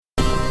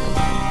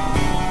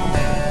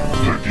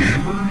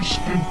Games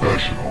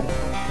Confessional.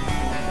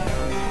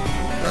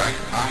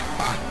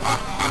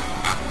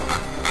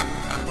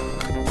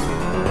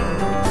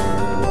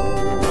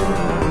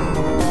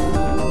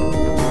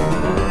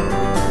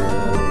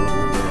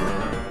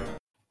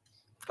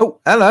 Oh,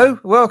 hello.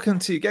 Welcome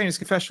to Games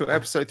Confessional,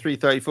 episode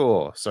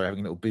 334. Sorry, having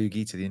a little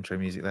boogie to the intro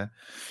music there.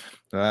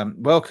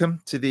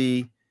 Welcome to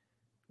the,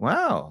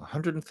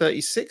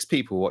 136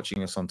 people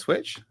watching us on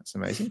Twitch. That's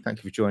amazing. Thank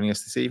you for joining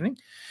us this evening.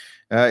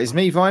 It's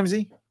me,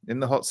 Vimesy, in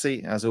the hot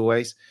seat, as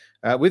always.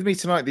 With me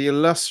tonight, the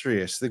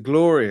illustrious, the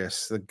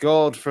glorious, the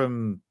god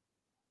from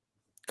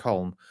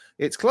Colne.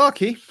 It's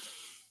Clarky.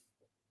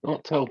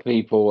 Not tell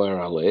people where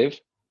I live.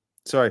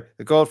 Sorry,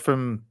 the god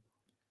from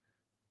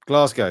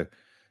Glasgow.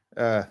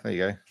 There you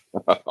go.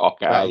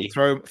 Okay.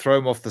 Throw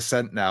him off the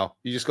scent now.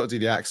 You just got to do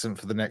the accent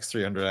for the next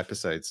 300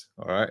 episodes.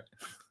 All right.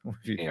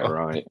 Yeah,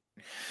 right.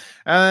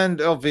 And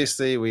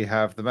obviously, we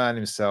have the man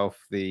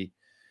himself, the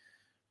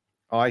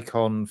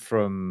icon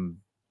from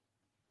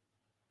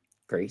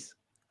Greece.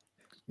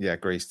 Yeah,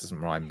 Greece doesn't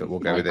rhyme, but we'll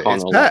go with it.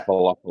 It's Pet.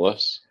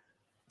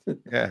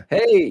 Yeah.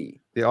 Hey.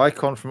 The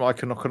icon from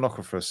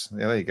Iconoconocophus.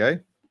 Yeah, there you go.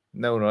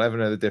 No one will ever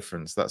know the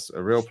difference. That's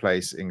a real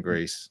place in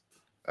Greece.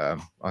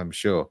 I'm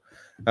sure.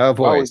 Oh,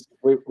 boys.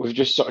 Well, we've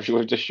just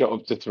shot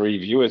up to 3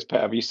 viewers.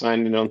 Pet, have you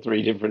signed in on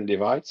 3 different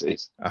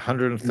devices?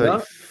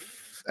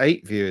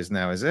 138 viewers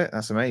now, is it?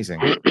 That's amazing.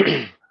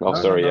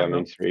 Sorry, I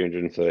mean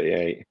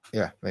 338.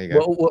 Yeah, there you go.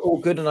 We're all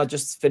good, and I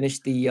just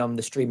finished the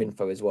stream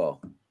info as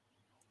well.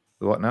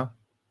 The what now?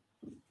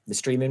 The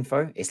stream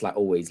info. It's like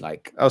always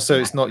like. Oh, so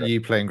it's not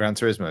you playing Gran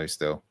Turismo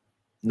still?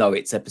 No,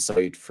 it's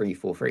episode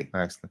 343.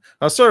 Excellent.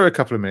 Oh, sorry, we're a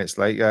couple of minutes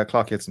late.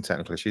 Clark had some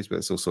technical issues, but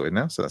it's all sorted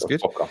now, so that's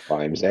good. Fuck off,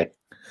 Vimesy.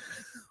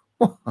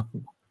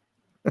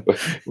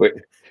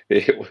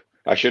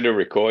 I should have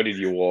recorded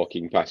you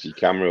walking past your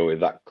camera with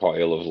that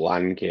coil of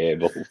LAN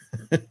cable.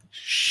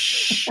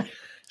 Shh.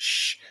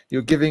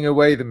 You're giving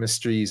away the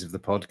mysteries of the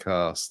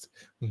podcast.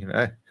 You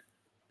know,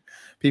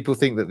 people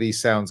think that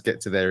these sounds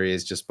get to their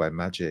ears just by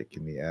magic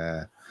in the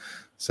air.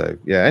 So,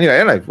 yeah, anyway,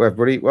 hello,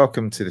 everybody.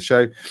 Welcome to the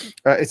show.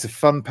 It's a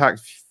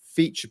fun-packed,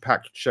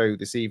 feature-packed show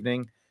this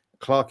evening.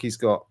 Clarky's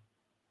got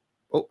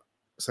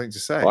something to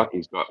say.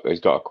 Clarky's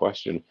got a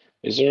question.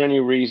 Is there any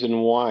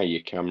reason why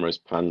your camera's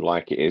panned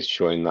like it is,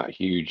 showing that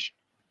huge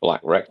black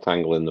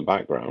rectangle in the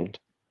background?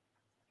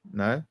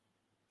 No.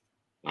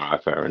 All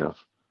right, fair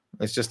enough.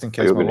 It's just in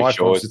case my wife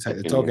wants to take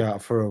the dog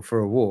out for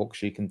a walk.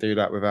 She can do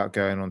that without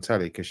going on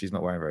telly because she's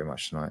not wearing very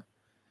much tonight.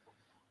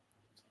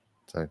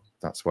 So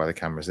that's why the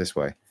camera's this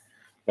way.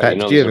 Pat,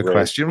 do you have a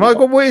question? My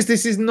God, what is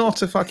this? Is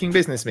not a fucking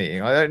business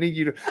meeting. I don't need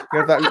you to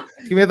have that.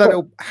 Give me that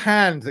little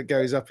hand that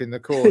goes up in the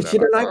corner.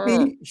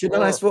 Should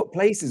I swap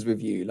places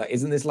with you? Like,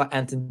 isn't this like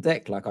Anton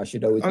Deck? Like, I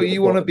should always. Oh,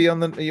 you want to be on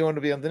the? You want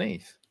to be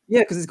underneath?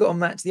 Yeah, because it's got to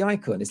match the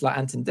icon. It's like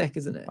Anton Deck,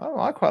 isn't it? Oh,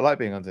 I quite like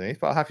being underneath,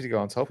 but I'm happy to go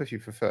on top if you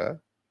prefer.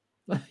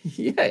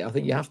 Yeah, I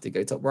think you have to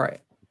go top right.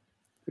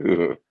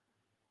 Ooh.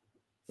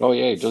 Oh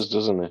yeah, it does,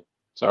 doesn't it?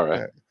 It's all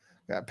right.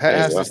 Yeah, Pet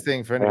has this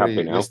thing for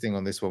anybody listening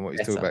on this one. What he's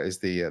talking about is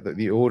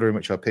the order in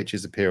which our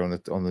pictures appear on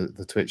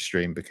the Twitch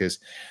stream, because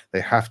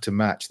they have to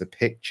match the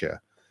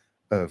picture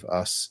of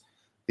us.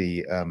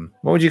 The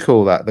what would you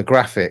call that? The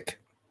graphic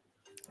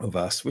of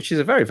us, which is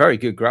a very, very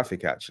good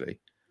graphic actually.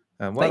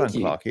 Well done,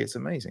 Clarky. It's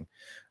amazing.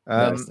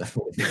 No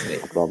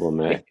problem,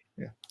 mate.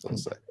 Yeah.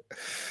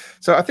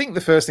 So I think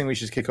the first thing we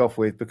should kick off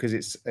with, because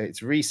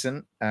it's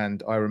recent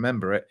and I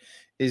remember it,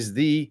 is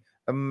the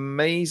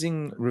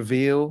amazing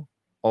reveal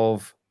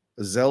of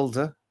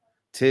Zelda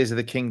Tears of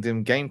the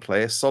Kingdom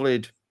gameplay. A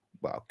solid,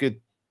 good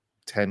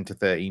 10 to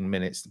 13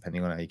 minutes,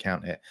 depending on how you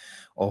count it,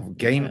 of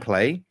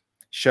gameplay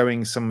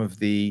showing some of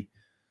the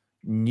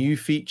new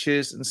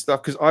features and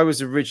stuff. Because I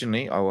was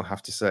originally, I will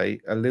have to say,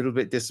 a little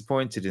bit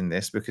disappointed in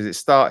this, because it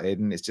started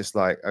and it's just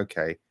like,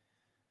 okay,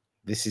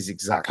 this is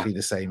exactly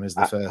the same as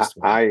the first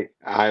one.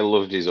 I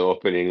loved his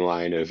opening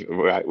line of,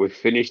 right, we've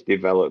finished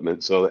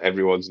development, so that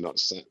everyone's not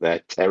sat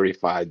there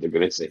terrified they're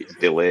going to say it's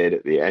delayed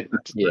at the end.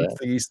 Yeah,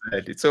 he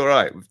said, it's all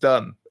right, we've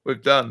done,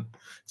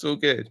 it's all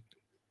good.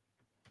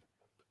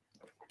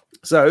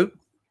 So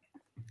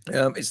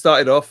it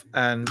started off,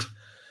 and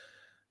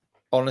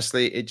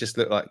honestly, it just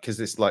looked like,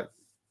 because it's like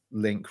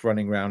Link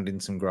running around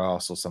in some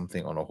grass or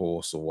something on a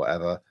horse or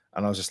whatever,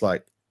 and I was just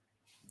like,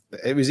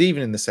 it was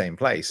even in the same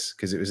place,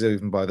 because it was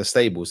even by the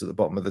stables at the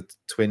bottom of the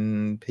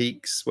Twin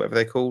Peaks, whatever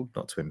they're called.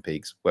 Not Twin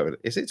Peaks. Whatever,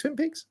 is it Twin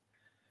Peaks?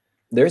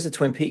 There is a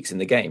Twin Peaks in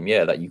the game,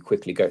 yeah, that you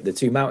quickly go. The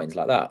 2 mountains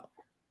like that.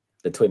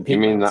 The Twin Peaks. You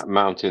mean that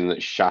mountain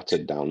that's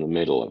shattered down the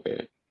middle of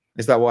it?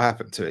 Is that what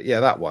happened to it?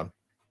 Yeah, that one.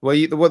 Well,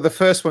 the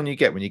first one you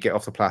get when you get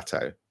off the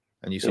plateau,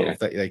 and you sort of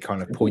they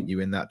kind of point you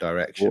in that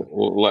direction.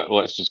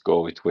 Let's just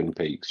go with Twin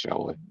Peaks,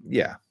 shall we?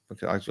 Yeah.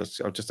 I just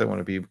don't want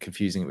to be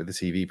confusing it with the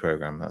TV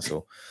program. That's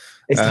all.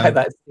 It's like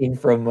that scene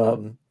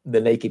from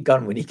The Naked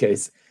Gun when he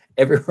goes,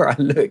 everywhere I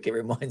look, it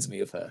reminds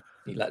me of her.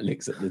 He like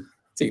looks at the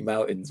 2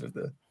 mountains with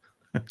the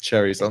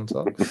cherries on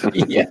top.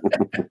 Yeah.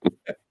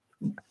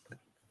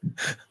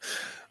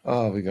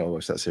 Oh, we gotta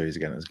watch that series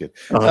again. It was good.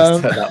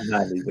 That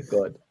man is a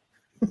god.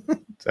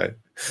 So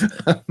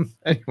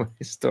anyway,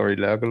 story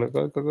now. I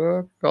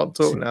can't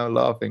talk now,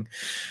 laughing.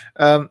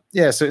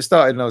 Yeah, so it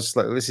started, and I was just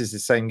like, "This is the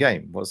same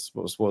game.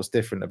 What's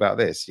different about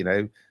this? You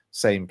know,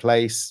 same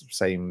place,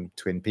 same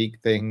Twin Peak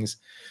things.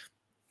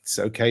 It's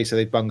okay. So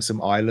they bunged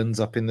some islands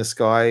up in the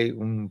sky.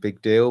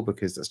 Big deal,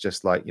 because that's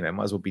just like, you know,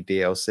 might as well be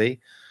DLC.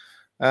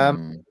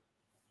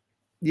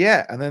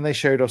 Yeah, and then they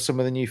showed off some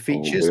of the new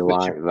features,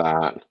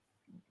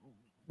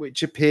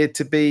 which appeared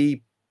to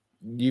be,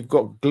 you've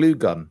got glue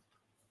gun.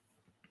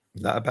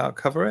 Does that about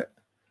cover it?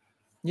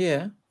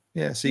 Yeah.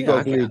 Yeah, so you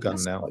got a glue gun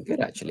now. Quite good,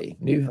 actually.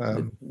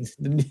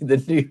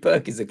 The new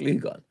perk is a glue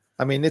gun.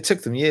 I mean, it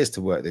took them years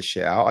to work this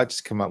shit out. I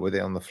just come up with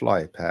it on the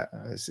fly, Pat.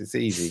 It's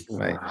easy,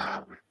 mate.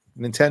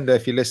 Nintendo,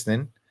 if you're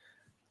listening,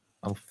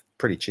 I'm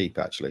pretty cheap,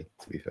 actually,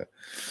 to be fair.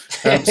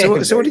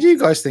 So what did you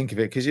guys think of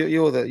it? Because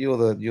you're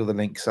the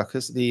Link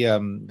suckers, the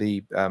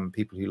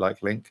people who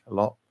like Link a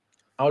lot.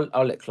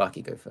 I'll let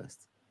Clarky go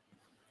first.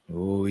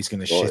 Oh, he's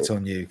going to shit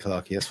on you,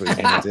 Clarky. That's what he's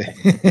going to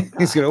do.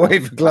 He's going to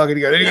wait for Clarky to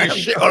go, he's going to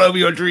shit all over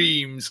your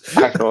dreams.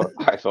 I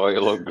thought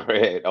it looked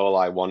great. All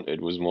I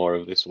wanted was more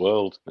of this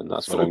world, and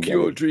that's what I'm getting.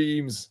 Your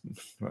dreams.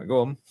 Right,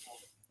 go on.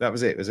 That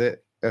was it, was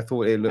it? I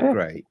thought it looked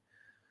great.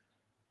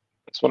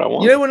 That's what I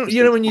want.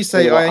 You know when you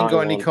say I ain't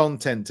got any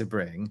content to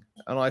bring,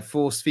 and I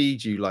force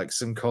feed you like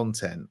some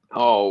content.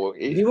 Oh,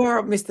 you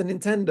are Mr.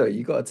 Nintendo.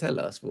 You got to tell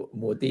us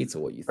more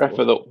detail what you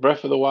thought.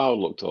 Breath of the Wild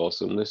looked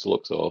awesome. This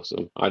looks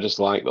awesome. I just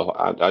like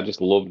I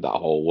just loved that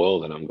whole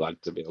world, and I'm glad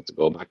to be able to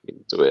go back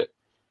into it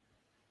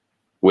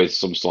with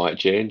some slight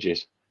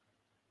changes.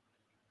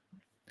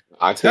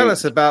 Tell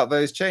us about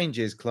those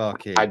changes,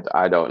 Clarky.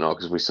 I don't know,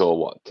 because we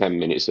saw 10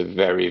 minutes of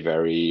very,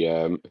 very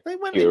they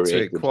went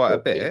into it quite a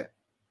bit.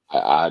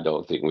 I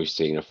don't think we've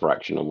seen a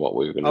fraction of what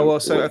we're going to. Oh, well,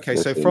 so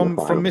from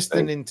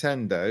Mr.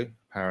 Nintendo,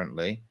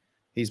 apparently,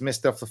 he's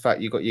missed off the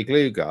fact you've got your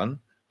glue gun,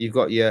 you've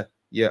got your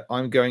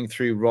I'm going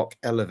through rock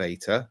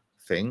elevator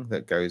thing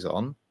that goes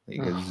on.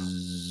 You go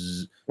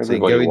zzz,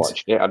 everybody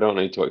watched it. I don't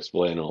need to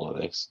explain all of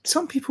this.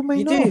 Some people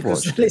may not have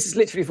watched it. This is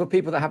literally for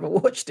people that haven't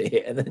watched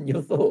it, and then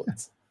your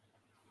thoughts.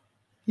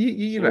 Go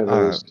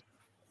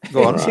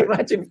on. Can you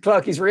imagine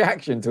Clarky's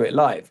reaction to it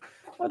live?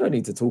 I don't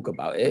need to talk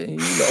about it. You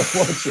lot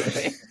watch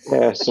it.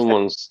 Yeah,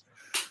 someone's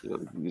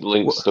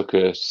Link stuck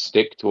a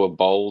stick to a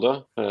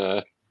boulder.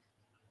 I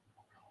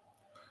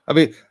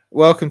mean,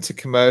 welcome to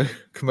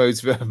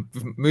Commode's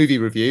movie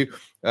review.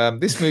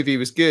 This movie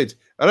was good.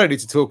 I don't need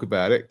to talk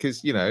about it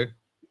because, you know,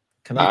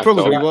 you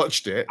probably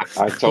watched it.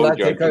 I told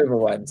you. Take over,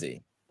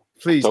 Ramsey.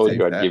 Please. I told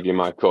you I'd give you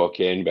my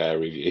Cocaine Bear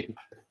review.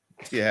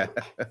 Yeah.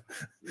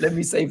 Let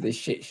me save this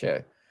shit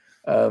show.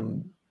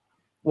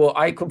 Well,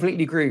 I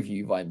completely agree with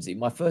you, Vimesy.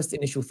 My first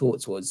initial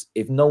thoughts was,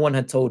 if no one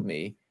had told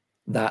me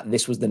that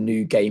this was the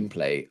new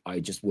gameplay, I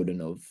just would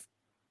have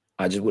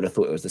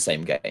thought it was the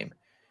same game.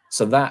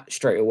 So that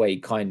straight away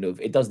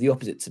it does the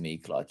opposite to me,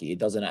 Clarky. It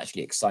doesn't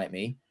actually excite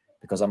me,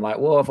 because I'm like,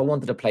 well, if I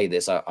wanted to play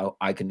this,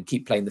 I can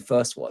keep playing the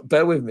first one.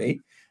 Bear with me.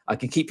 I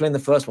can keep playing the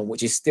first one,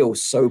 which is still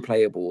so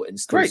playable and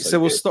still great. So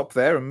we'll good. Stop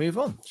there and move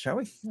on, shall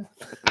we?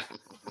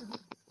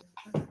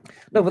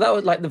 No, but that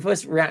was like the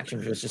first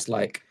reaction was just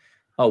like,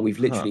 oh, we've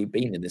literally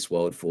been in this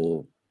world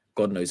for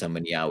God knows how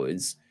many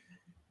hours.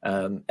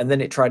 And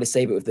then it tried to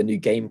save it with the new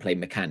gameplay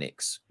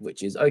mechanics,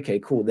 which is, okay,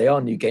 cool. They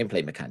are new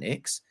gameplay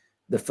mechanics.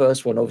 The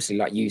first one, obviously,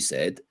 like you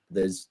said,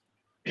 there's...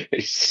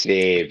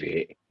 Save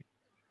it.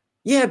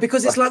 Yeah,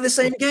 because it's like the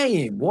same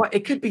game. What?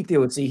 It could be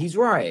DLC. He's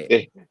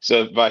right.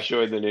 So by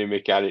showing the new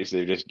mechanics,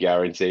 they've just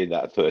guaranteed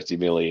that 30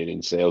 million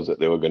in sales that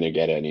they were going to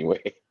get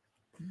anyway.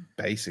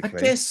 Basically.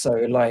 I guess so,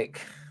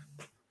 like...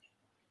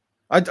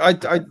 I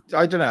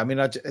don't know. I mean,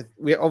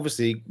 we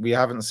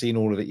haven't seen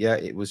all of it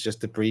yet. It was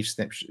just a brief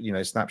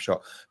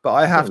snapshot. But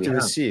I have to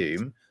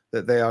assume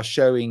that they are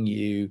showing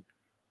you,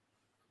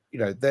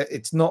 that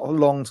it's not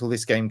long till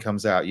this game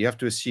comes out. You have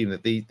to assume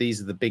that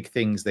these are the big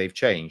things they've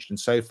changed. And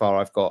so far,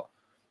 I've got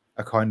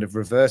a kind of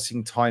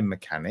reversing time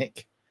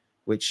mechanic,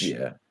 which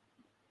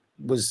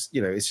was,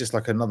 it's just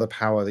like another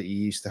power that you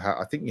used to have.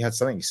 I think you had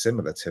something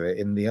similar to it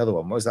in the other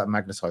one. What was that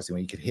magnetizing,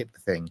 where you could hit the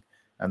thing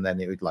and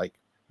then it would, like,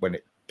 when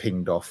it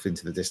pinged off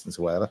into the distance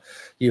or whatever,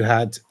 you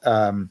had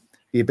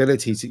the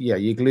ability to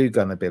your glue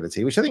gun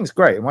ability, which I think is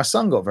great, and my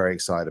son got very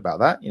excited about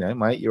that.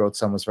 My 8-year-old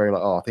son was very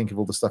like, oh, think of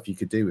all the stuff you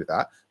could do with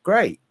that.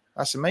 Great,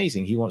 that's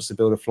amazing. He wants to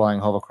build a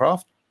flying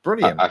hovercraft.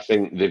 Brilliant. I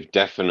think they've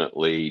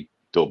definitely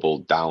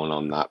doubled down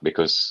on that,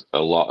 because a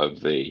lot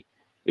of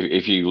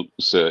if you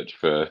search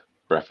for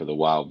Breath of the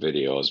Wild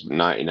videos,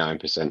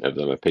 99% of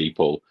them are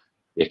people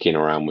dicking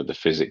around with the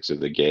physics of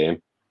the game.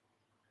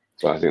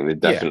 So I think they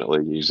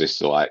definitely use this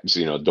to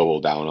double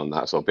down on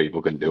that, so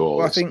people can do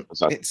all this. I think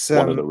that's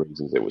one of the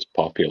reasons it was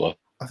popular.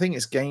 I think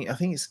it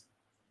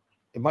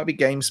might be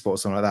GameSpot or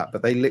something like that,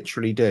 but they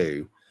literally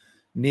do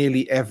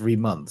nearly every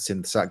month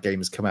since that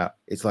game has come out.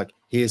 It's like,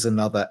 here's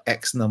another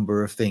X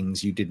number of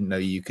things you didn't know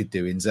you could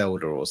do in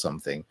Zelda or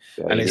something,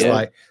 and it's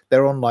like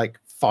they're on like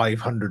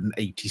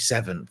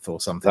 587th or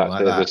something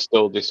like that. They're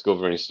still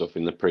discovering stuff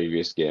in the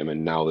previous game,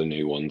 and now the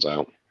new one's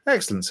out.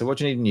 Excellent. So what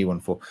do you need a new one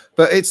for?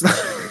 But it's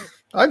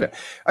I know.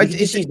 You can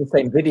just use the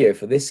same video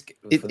for this.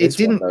 It One,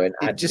 didn't. though, and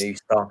It add just new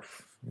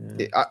stuff.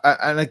 Yeah.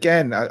 and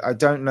again, I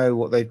don't know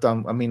what they've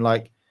done. I mean,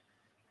 like,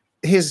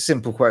 here's a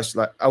simple question: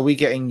 like, are we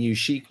getting new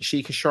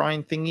Sheikah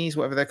Shrine thingies,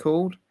 whatever they're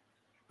called?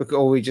 Or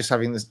are we just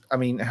having this? I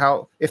mean,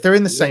 how if they're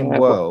in the same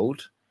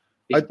world?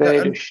 If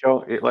they'd have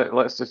shown it,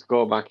 let's just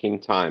go back in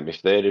time.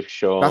 If they'd have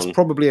shown, that's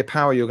probably a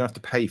power you're going to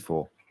have to pay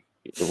for.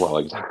 Well,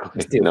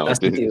 exactly. Still, No, this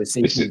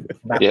is a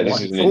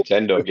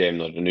Nintendo game,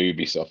 not an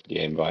Ubisoft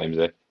game,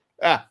 Vimesy.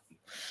 Ah.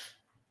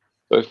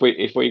 So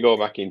if we go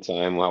back in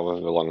time,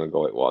 however long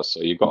ago it was,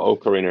 so you've got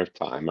Ocarina of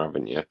Time,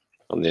 haven't you,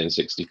 on the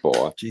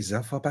N64? Jeez,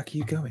 how far back are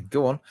you going?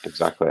 Go on.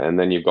 Exactly, and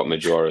then you've got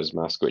Majora's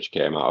Mask, which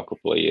came out a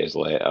couple of years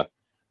later.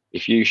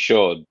 If you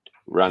showed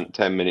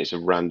 10 minutes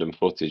of random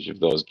footage of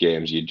those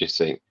games, you'd just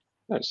think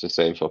that's the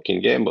same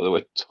fucking game, but they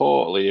were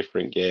totally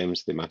different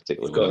games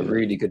thematically. He's got a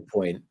really good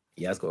point.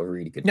 Yeah, it's got a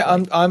really good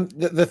point. Yeah, I'm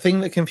the thing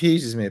that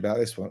confuses me about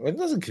this one. Well, it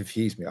doesn't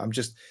confuse me. I'm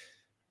sure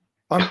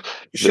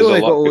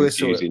they've got all this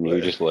sort of.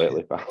 You just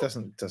lately, pal.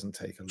 Doesn't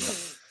take a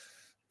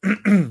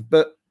lot.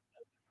 But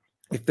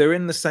if they're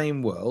in the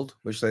same world,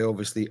 which they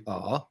obviously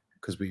are,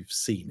 because we've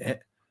seen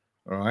it,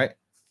 all right,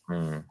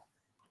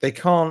 they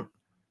can't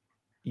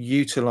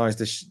utilize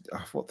this.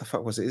 What the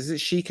fuck was it? Is it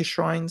Sheikah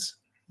Shrines?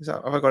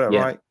 Have I got it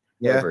right?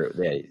 Yeah,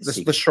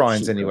 the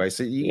shrines anyway.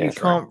 So you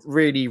can't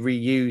really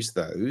reuse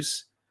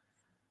those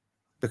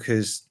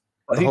because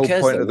the whole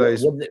point of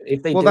those.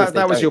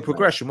 That was your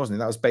progression, wasn't it?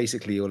 That was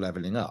basically your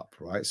leveling up,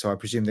 right? So I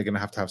presume they're going to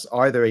have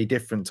either a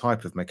different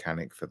type of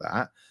mechanic for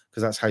that,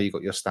 because that's how you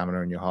got your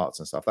stamina and your hearts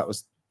and stuff. That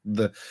was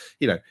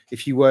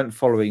if you weren't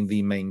following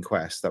the main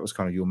quest, that was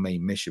kind of your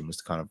main mission, was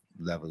to kind of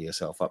level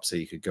yourself up so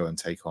you could go and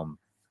take on,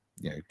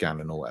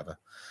 Ganon or whatever.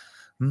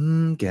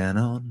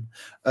 Ganon.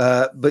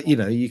 But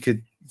you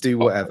could do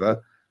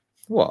whatever.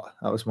 What?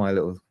 That was my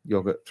little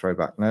yogurt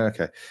throwback. No,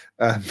 okay.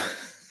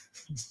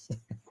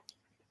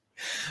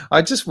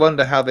 I just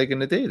wonder how they're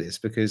going to do this,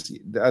 because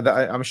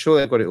I'm sure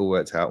they've got it all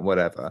worked out,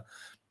 whatever.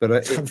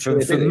 But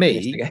for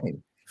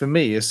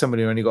me, as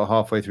somebody who only got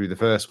halfway through the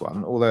first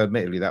one, although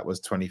admittedly that was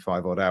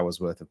 25 odd hours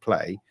worth of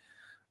play,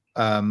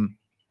 I'm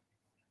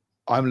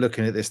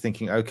looking at this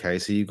thinking, okay,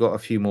 so you've got a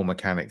few more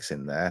mechanics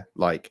in there,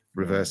 like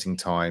reversing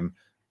time,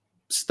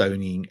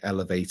 stoning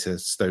elevator,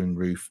 stone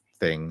roof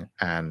thing,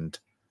 and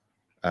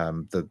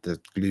the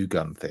glue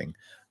gun thing.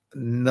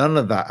 None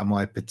of that am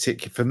I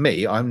particular. For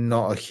me, I'm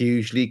not a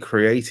hugely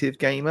creative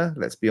gamer,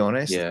 let's be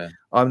honest.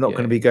 I'm not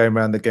going to be going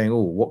around there going,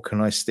 oh, what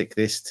can I stick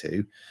this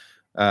to?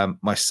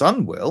 My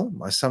son will.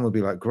 My son will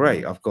be like,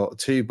 great, I've got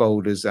 2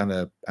 boulders and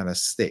a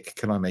stick.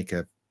 Can I make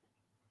a...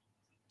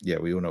 Yeah,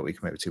 we all know we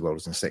can make with 2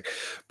 boulders and a stick.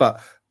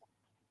 But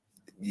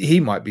he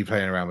might be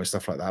playing around with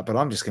stuff like that. But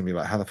I'm just going to be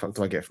like, how the fuck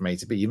do I get from A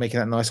to B? You're making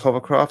that nice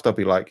hovercraft? I'll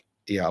be like,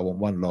 yeah, I want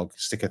 1 log,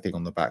 stick a thing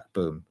on the back,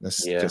 boom.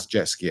 Let's just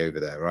jet ski over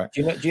there, right?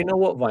 Do you know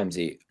what,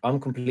 Vimesy? I'm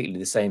completely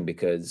the same,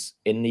 because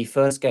in the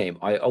first game,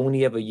 I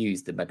only ever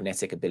used the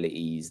magnetic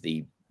abilities,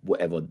 the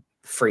whatever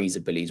freeze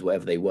abilities,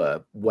 whatever they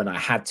were, when I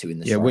had to in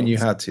the when you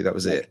had to, that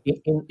was it.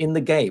 In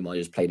the game, I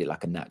just played it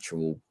like a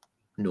natural,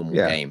 normal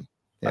game.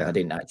 Like I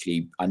didn't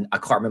actually. I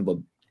can't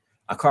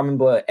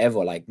remember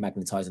ever like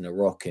magnetizing a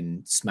rock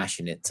and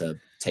smashing it to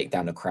take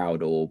down a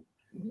crowd, or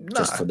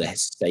just for the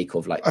sake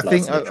of like. I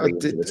think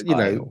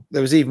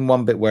there was even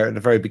one bit where at the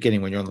very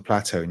beginning, when you're on the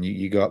plateau and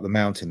you go up the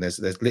mountain, there's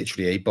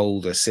literally a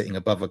boulder sitting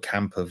above a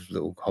camp of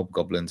little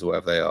hobgoblins or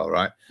whatever they are,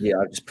 right? Yeah,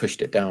 I just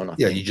pushed it down.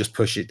 You just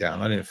push it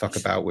down. I didn't fuck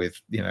about with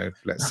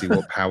let's see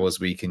what powers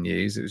we can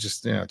use. It was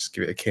just just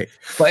give it a kick.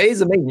 But it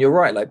is amazing. You're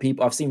right. Like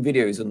people, I've seen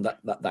videos on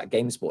that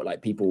game sport,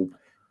 like people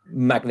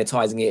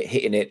magnetizing it,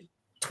 hitting it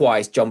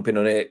twice, jumping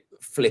on it,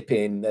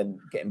 flipping, and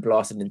getting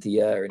blasted into the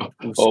air,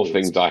 and all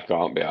things I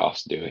can't be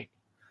asked doing.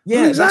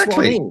 Yeah,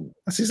 exactly.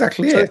 That's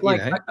exactly it.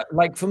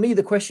 Like for me,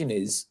 the question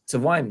is to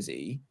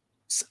Vimesy,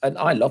 and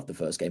I love the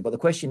first game, but the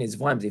question is,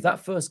 Vimesy, if that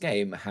first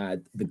game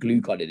had the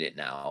glue gun in it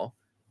now,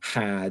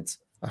 I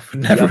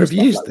would never have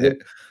used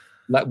it.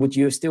 Would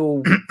you have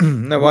still?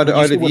 No, I'd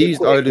have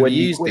used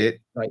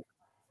it.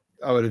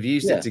 I would have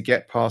used it to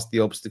get past the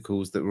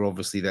obstacles that were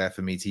obviously there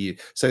for me to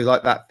use. So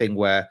like that thing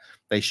where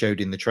they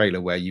showed in the trailer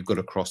where you've got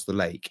to cross the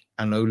lake,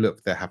 and oh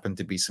look, there happened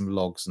to be some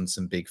logs and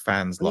some big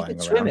fans lying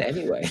around. Swim it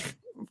anyway.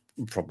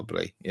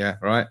 Probably, yeah,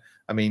 right.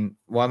 I mean,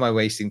 why am I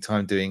wasting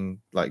time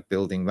doing like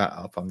building that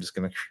up? I'm just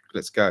gonna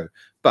let's go.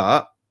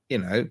 But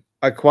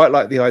I quite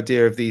like the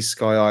idea of these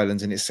sky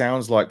islands, and it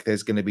sounds like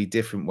there's going to be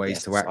different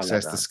ways to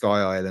access the sky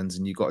islands,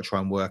 and you've got to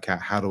try and work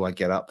out how do I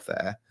get up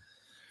there.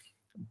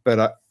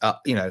 But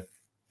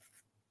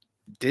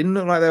didn't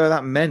look like there were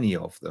that many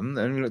of them.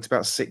 There only looked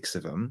about 6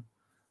 of them.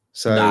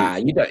 So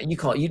you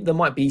can't. There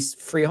might be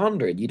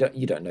 300. You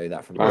don't know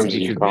that from.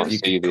 You can't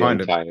see the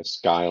entire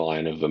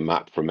skyline of the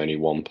map from any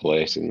one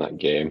place in that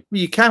game.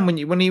 Well, you can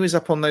when he was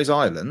up on those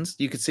islands,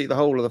 you could see the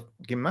whole of the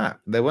fucking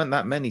map. There weren't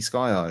that many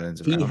sky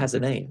islands. He has a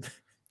name.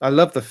 I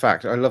love the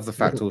fact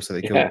also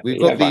they killed. We've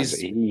got these.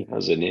 He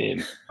has a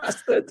name.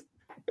 Bastard.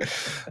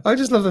 I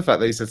just love the fact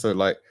that he said so.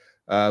 Like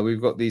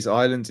we've got these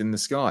islands in the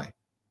sky.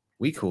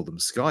 We call them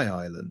Sky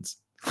Islands.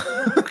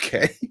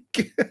 Okay,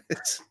 good.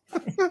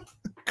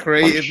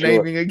 Creative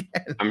naming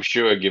again. I'm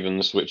sure, given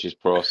the Switch's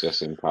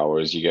processing power,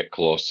 as you get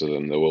close to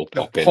them, they will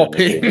pop in. Pop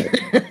in.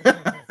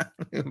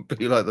 It'll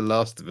be like The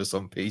Last of Us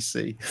on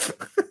PC.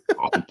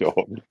 I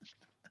don't.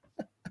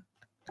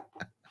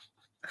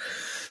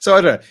 So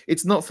I don't know.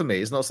 It's not for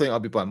me. It's not something I'll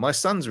be buying. My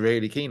son's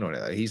really keen on it,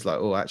 though. He's like,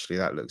 oh, actually,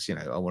 that looks,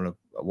 I want to,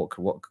 what,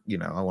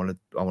 I want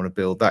to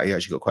build that. He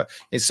actually got quite.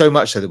 It's so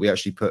much so that we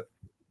actually put.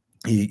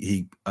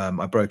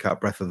 I broke out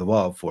Breath of the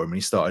Wild for him, and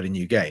he started a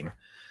new game.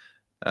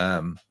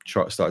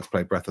 Started to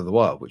play Breath of the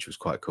Wild, which was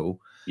quite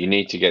cool. You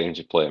need to get him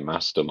to play a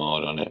master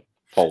mode on it.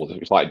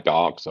 It's like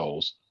Dark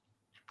Souls.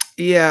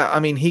 Yeah, I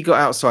mean, he got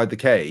outside the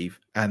cave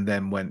and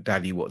then went,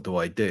 "Daddy, what do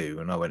I do?"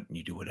 And I went,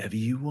 "You do whatever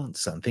you want,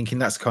 son." Thinking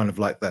that's kind of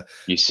like the.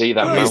 You see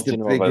that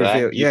mountain over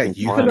there? Yeah,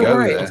 you can go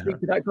there. Speak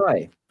to that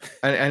guy.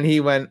 And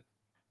he went,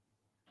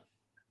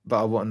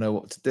 "But I want to know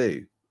what to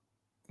do.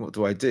 What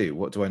do I do?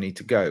 What do I need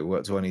to go?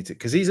 What do I need to?"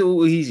 Because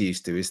all he's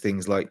used to is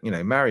things like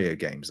Mario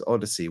games,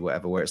 Odyssey,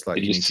 whatever, where it's like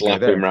you need just to go slap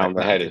there him round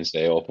the head and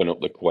say, "Open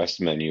up the quest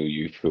menu,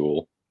 you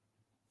fool."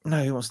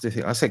 No, he wants to do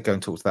things. I said, go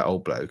and talk to that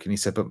old bloke. And he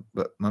said, but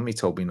Mummy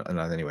told me not.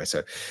 No, anyway,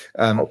 so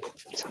so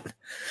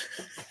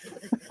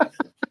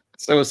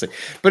we'll see.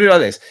 But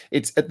like this,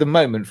 it's at the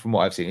moment, from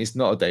what I've seen, it's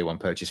not a day one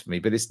purchase for me,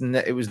 but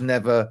it was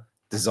never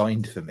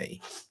designed for me,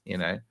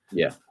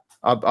 Yeah.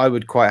 I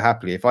would quite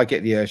happily, if I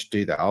get the urge to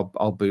do that,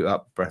 I'll boot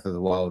up Breath of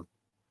the Wild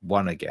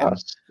 1 again.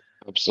 That's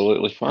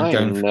absolutely fine.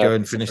 And go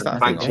and finish that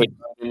thing. Thanks for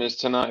joining us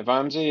tonight,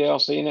 Vimesy. I'll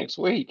see you next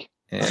week.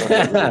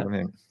 Yeah,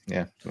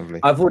 lovely.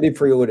 I've already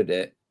pre-ordered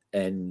it.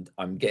 And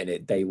I'm getting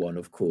it day one,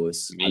 of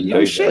course. You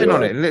were shitting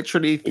on it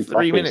literally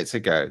 3 minutes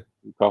ago.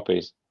 2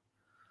 copies.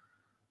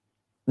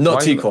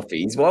 Not 2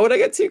 copies. Why would I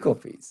get 2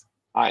 copies?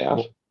 I have.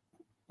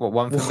 What,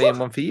 one for me and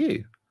one for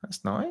you?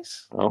 That's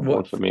nice. Oh,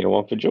 one for me and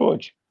one for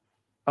George.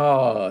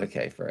 Oh,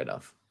 okay, fair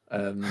enough.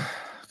 No,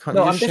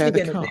 I'm definitely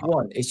getting a day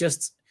one. It's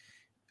just,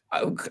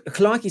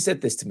 Clarky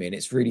said this to me, and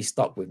it's really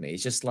stuck with me.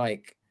 It's just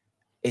like,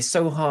 it's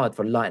so hard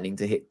for lightning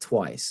to hit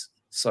twice.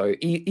 So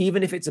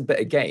even if it's a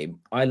better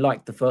game, I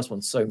like the first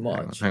one so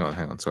much. Hang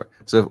on. Sorry.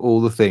 So of all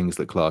the things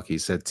that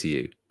Clarky said to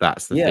you,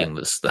 that's the thing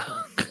that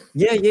stuck.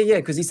 Yeah.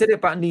 Because he said it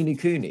about Ni no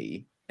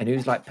Kuni, and he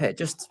was like, "Pet,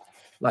 just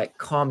like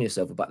calm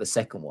yourself about the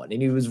second one."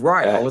 And he was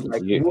right. I was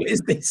like, "What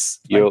is this?"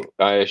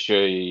 I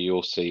assure you,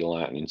 you'll see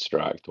lightning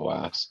strike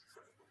twice.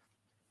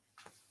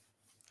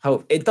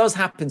 Oh, it does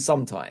happen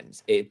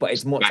sometimes. But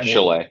it's more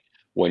especially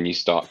when you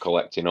start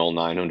collecting all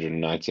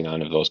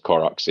 999 of those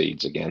Korok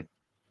seeds again.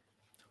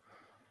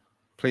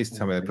 Please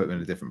tell me they put them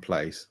in a different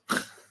place.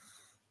 But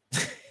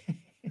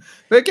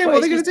again, what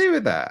are they going to do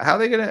with that? How are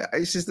they going to?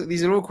 It's just that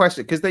these are all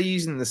questions because they're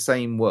using the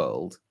same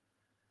world,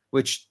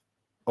 which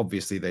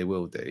obviously they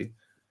will do.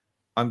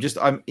 I'm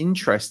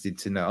interested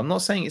to know. I'm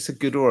not saying it's a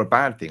good or a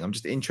bad thing. I'm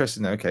just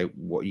interested to know. Okay,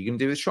 what are you going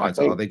to do with shrines?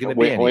 Are they going to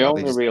be? We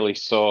only really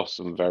saw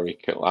some very.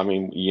 I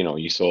mean,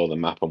 you saw the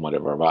map and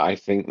whatever, but I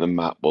think the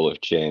map will have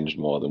changed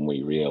more than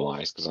we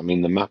realized. Because I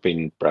mean, the map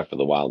in Breath of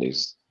the Wild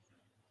is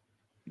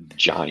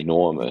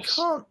ginormous.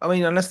 I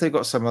mean, unless they've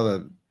got some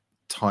other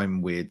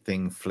time weird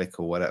thing, flick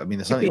or whatever. I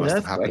mean, something must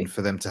have happened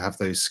for them to have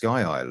those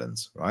sky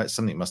islands, right?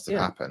 Something must have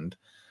happened.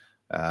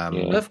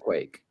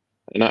 Earthquake.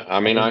 And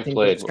I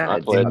played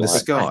in the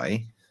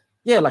sky.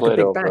 Yeah, like a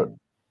big bang.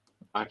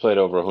 I played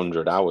over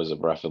 100 hours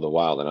of Breath of the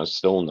Wild, and I've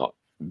still not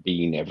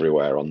been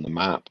everywhere on the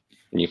map.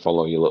 And you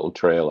follow your little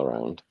trail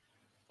around.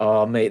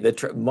 Oh, mate,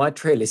 my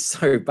trail is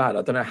so bad.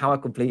 I don't know how I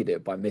completed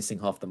it by missing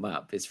half the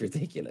map. It's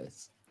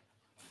ridiculous.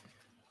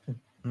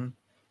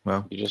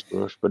 Well, you just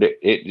rush, but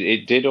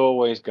it did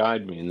always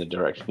guide me in the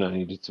direction I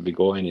needed to be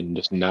going in,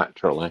 just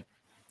naturally.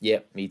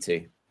 Yep, me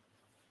too.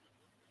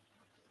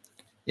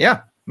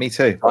 Yeah, me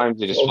too.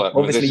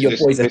 Obviously, your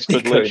boys this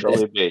could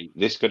literally be.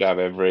 This could have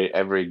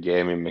every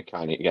gaming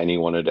mechanic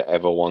anyone had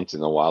ever wanted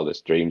in the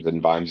wildest dreams.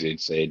 And Vimesy had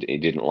said he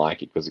didn't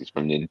like it because it's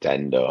from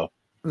Nintendo.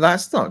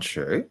 That's not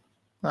true.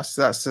 That's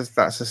a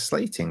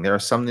slating. There are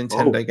some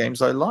Nintendo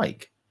games I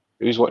like.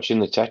 Who's watching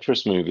the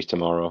Tetris movie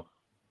tomorrow?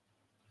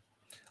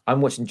 I'm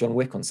watching John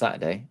Wick on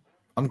Saturday.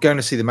 I'm going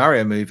to see the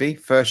Mario movie,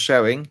 first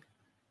showing.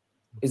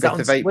 Is that 5th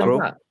of April?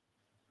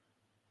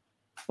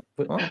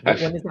 When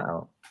is that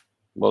out?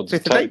 Well,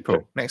 5th of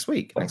April, next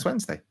week, next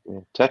Wednesday. Yeah.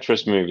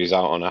 Tetris movie's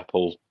out on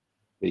Apple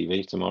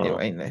TV tomorrow.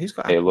 Yeah, ain't there? Who's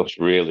got Apple? It looks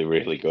really,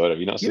 really good.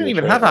 Have you not seen it? You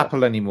don't even have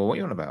Apple anymore. What are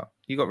you on about?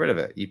 You got rid of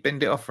it. You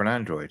binned it off for an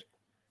Android.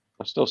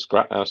 I still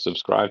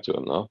subscribe to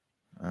them, though.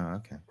 Oh,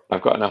 okay.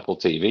 I've got an Apple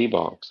TV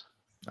box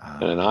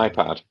and an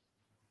iPad.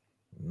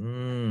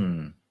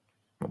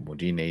 What more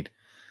do you need?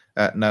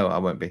 No, I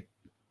won't be.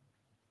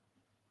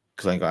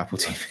 Because I ain't got Apple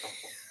TV.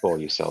 For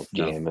yourself,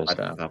 gamers. No, I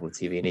don't have Apple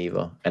TV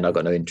either. And I've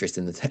got no interest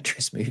in the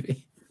Tetris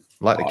movie.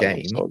 Like the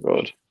game. So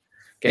good.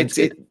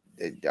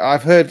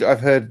 I've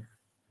heard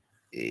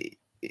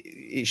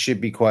it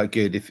should be quite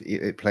good if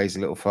it plays a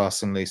little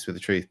fast and loose with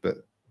the truth, but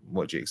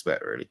what do you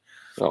expect, really?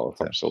 Oh,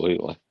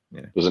 absolutely.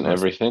 Doesn't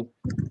everything?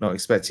 Not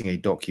expecting a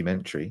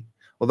documentary.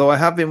 Although I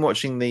have been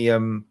watching the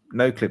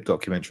No Clip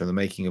documentary on the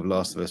making of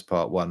Last of Us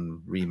Part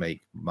 1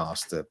 remake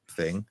master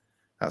thing.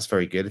 That's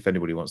very good. If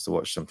anybody wants to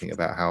watch something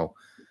about how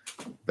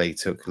they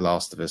took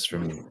Last of Us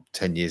from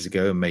 10 years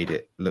ago and made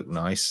it look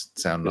nice,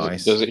 sound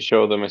nice. Does it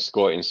show them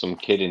escorting some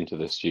kid into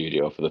the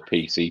studio for the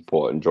PC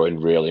port and drawing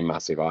really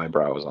massive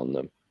eyebrows on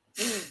them?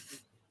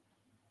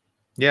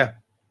 Yeah,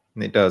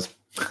 it does.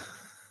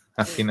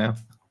 Happy now.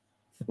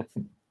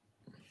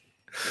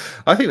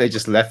 I think they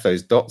just left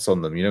those dots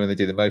on them. You know, when they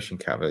did the motion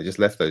capture, they just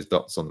left those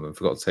dots on them and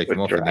forgot to take them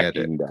off in the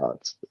edit.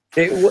 Dots.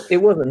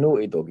 It wasn't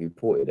Naughty Dog who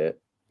ported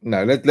it.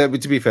 No,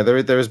 to be fair,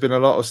 there has been a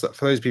lot of stuff.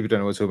 For those people who don't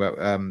know what we're talking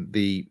about,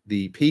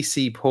 the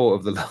PC port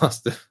of The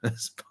Last of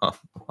Us Part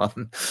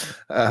 1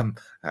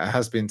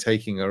 has been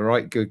taking a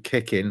right good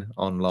kick in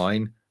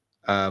online,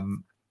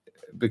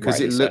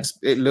 because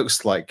it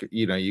looks like,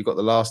 you know, you've got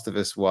The Last of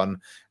Us 1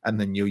 and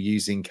then you're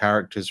using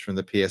characters from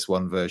the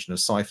PS1 version of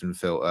Siphon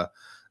Filter.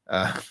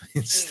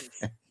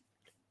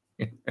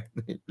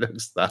 It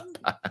looks that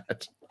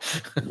bad.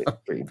 It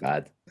looked pretty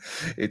bad.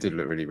 It did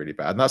look really, really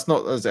bad. And that's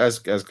not, as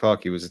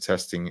Clarky was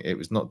attesting, it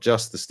was not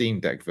just the Steam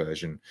Deck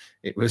version.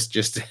 It was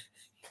just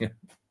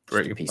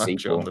pretty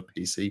much on the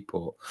PC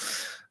port.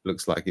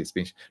 Looks like it's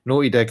been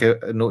Naughty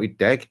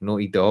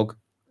Dog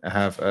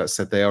have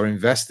said they are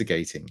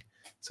investigating.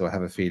 So I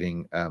have a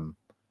feeling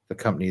the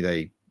company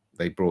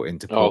they brought in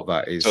to port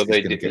that is. So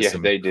they did.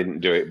 They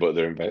didn't do it, but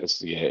they're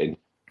investigating.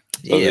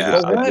 So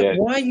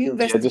why are you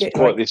investigating? Just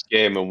bought this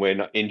game, and we're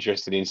not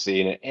interested in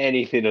seeing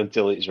anything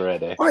until it's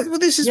ready. Well,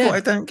 this is what I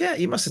don't get.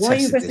 You must have. Why are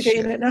you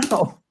investigating it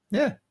now?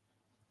 Yeah, I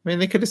mean,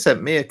 they could have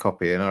sent me a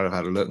copy, and I'd have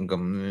had a look and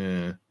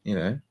gone, you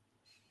know.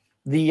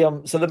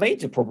 So the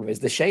major problem is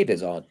the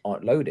shaders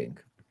aren't loading.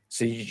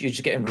 So you're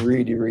just getting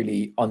really,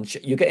 really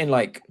you're getting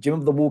like, do you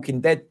remember the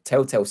Walking Dead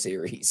Telltale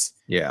series?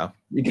 Yeah,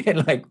 you're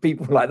getting like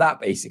people like that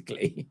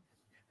basically.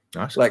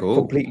 That's like cool.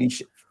 Completely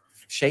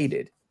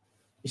shaded.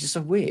 It's just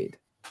so weird.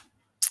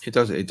 It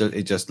does. It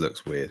just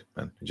looks weird,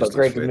 man. It just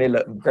Greg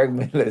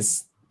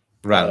Miller's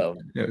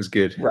rant. It was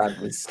good. Rant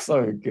was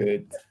so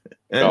good.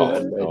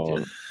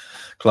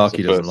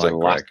 Clarky doesn't like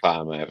Greg. Last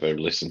time I ever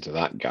listened to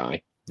that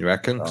guy. You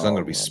reckon? Because I'm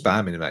going to be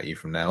spamming him at you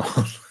from now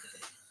on.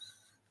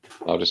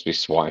 I'll just be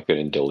swiping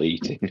and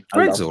deleting.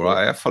 Greg's all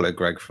right. I follow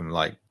Greg from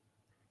like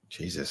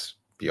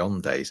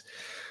beyond days,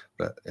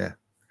 but yeah.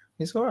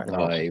 He's all right.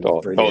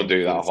 Don't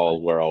do that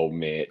whole we're old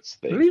mates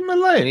thing. Leave him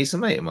alone. He's a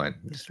mate of mine.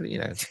 Just, you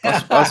know,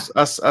 us,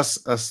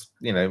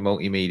 you know,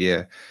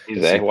 multimedia.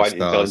 Why did you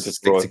tell him to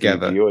stick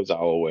together? Viewers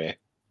our way.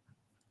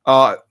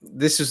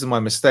 This was my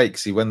mistake.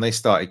 See, when they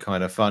started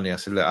kind of funny, I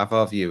said, "Look, have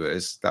our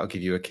viewers. That'll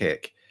give you a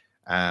kick."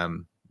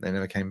 They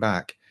never came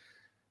back.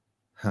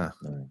 Huh?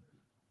 No.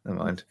 Never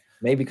mind.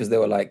 Maybe because they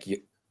were like,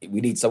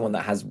 "We need someone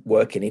that has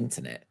working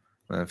internet."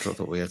 I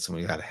thought we had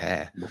someone who had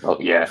hair.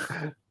 Oh yeah,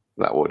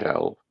 that would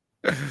help.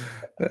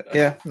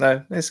 Yeah,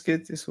 no, it's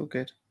good. It's all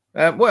good.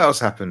 What else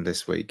happened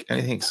this week?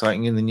 Anything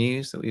exciting in the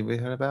news that we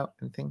heard about?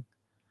 Anything?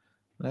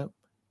 No.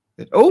 Where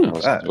it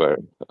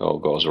all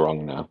goes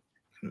wrong now.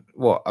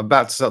 What? I'm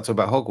about to start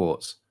talking about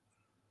Hogwarts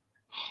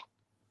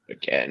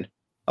again.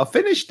 I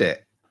finished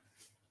it.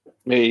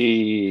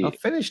 I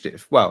finished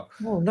it. Well,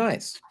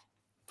 nice.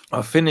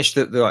 I finished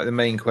the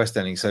main quest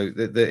ending. So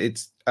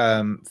it's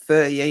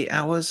 38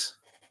 hours,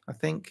 I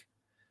think.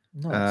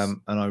 Nice.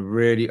 And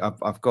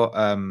I've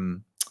got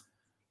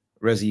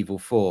Res Evil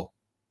 4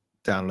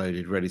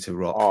 downloaded, ready to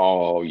rock.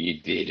 Oh,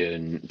 you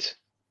didn't?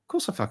 Of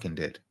course I fucking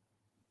did.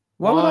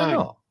 Why would I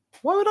not?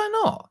 Why would I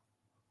not?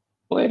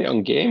 Played it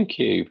on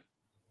GameCube.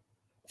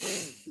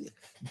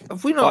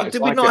 Have we not?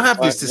 Did we not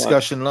have this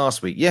discussion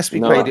last week? Yes, we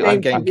played it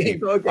on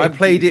GameCube. I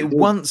played it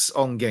once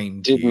on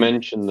GameCube. Did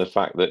mention the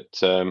fact that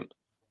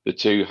the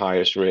two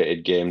highest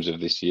rated games of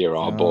this year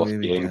are both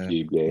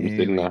GameCube games,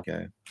 didn't I?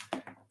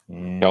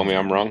 Yeah. Tell me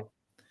I'm wrong.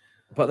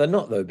 But they're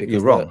not though, because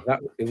you're wrong.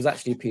 It was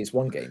actually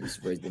PS1 games,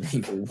 Resident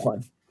Evil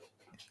 1.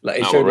 Like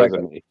it no, showed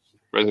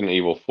Resident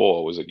Evil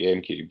 4 was a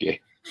GameCube game.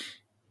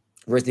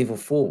 Resident Evil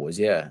 4 was,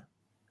 yeah.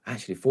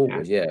 Actually, 4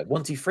 was, yeah.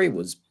 1, 2, 3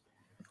 was.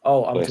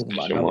 Oh, I'm talking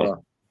about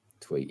another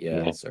tweet.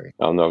 Yeah, sorry.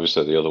 And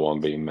obviously the other one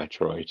being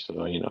Metroid,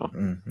 so you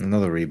know.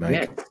 Another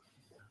remake.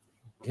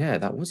 Yeah,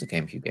 that was a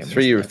GameCube game.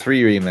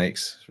 Three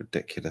remakes. It's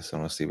ridiculous,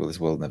 honestly. Well, this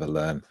world never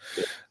learn.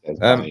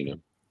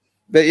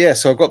 But yeah,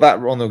 so I've got that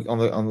on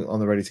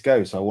the ready to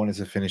go. So I wanted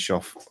to finish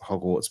off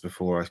Hogwarts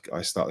before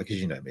I start, because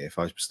you know me, if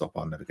I stop,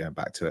 I'm never going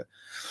back to it.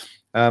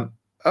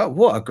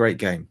 What a great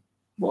game!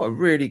 What a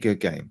really good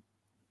game.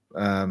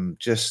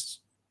 Just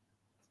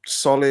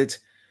solid,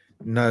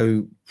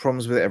 no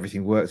problems with it.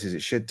 Everything works as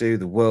it should do.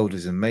 The world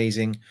is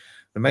amazing.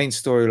 The main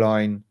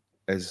storyline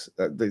is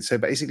so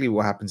basically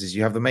what happens is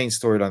you have the main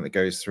storyline that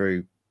goes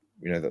through,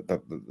 you know,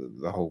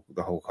 the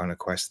whole kind of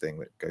quest thing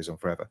that goes on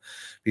forever.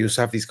 But you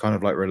also have these kind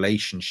of like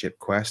relationship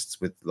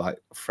quests with like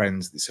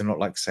friends. So not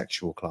like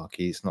sexual,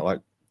 Clarky. It's not like,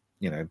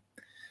 you know,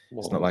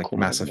 it's not like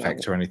Mass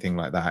Effect or anything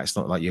like that. It's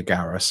not like your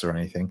Garrus or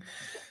anything.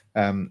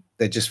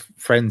 They're just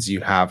friends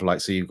you have.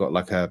 Like, so you've got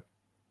like a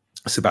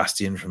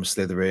Sebastian from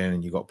Slytherin,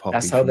 and you've got Poppy.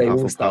 That's how they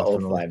all start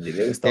off.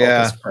 They all start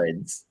off as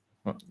friends.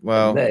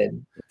 Well,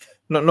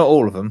 not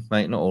all of them,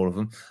 mate. Not all of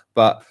them,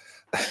 but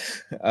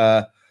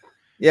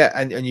Yeah,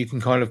 and you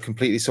can kind of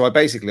completely. So I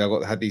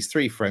had these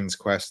 3 friends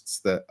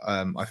quests that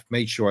I've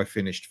made sure I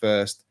finished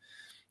first,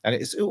 and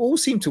it all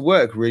seemed to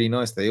work really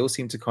nicely. They all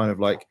seem to kind of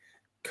like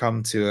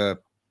come to a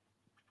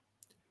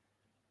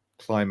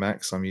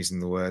climax. I'm using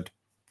the word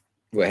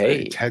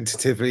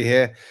tentatively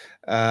here,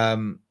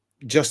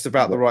 just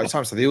about the right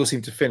time. So they all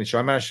seem to finish.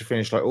 I managed to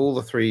finish like all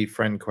the 3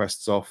 friend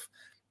quests off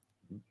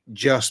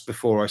just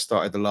before I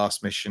started the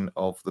last mission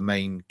of the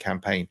main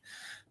campaign.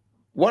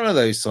 One of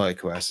those side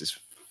quests is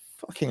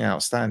fucking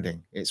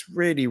outstanding. It's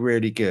really,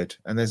 really good,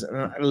 and there's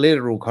a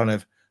literal kind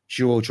of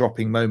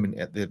jaw-dropping moment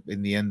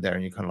in the end there,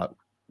 and you're kind of like,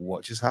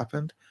 what just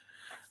happened?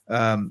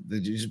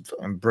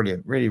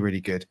 Brilliant, really,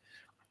 really good.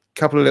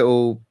 Couple of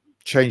little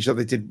changes that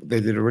they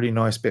did a really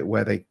nice bit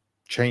where they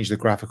changed the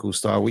graphical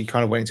style. We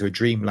kind of went into a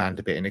dreamland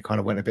a bit, and it kind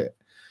of went a bit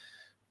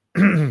I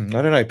don't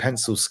know,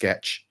 pencil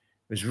sketch.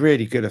 It was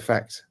really good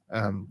effect.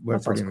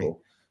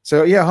 Cool.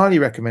 So yeah, highly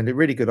recommend it.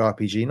 Really good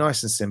RPG,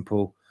 nice and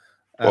simple.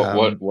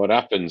 What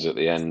happens at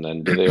the end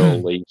then? Do they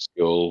all leave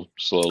school,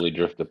 slowly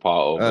drift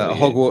apart over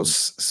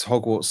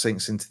Hogwarts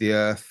sinks into the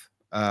earth.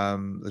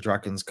 The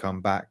dragons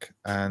come back,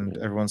 and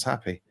everyone's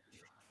happy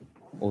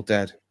or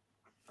dead.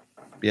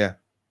 Yeah.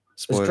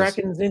 Spoilers. There's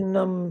dragons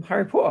in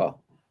Harry Potter.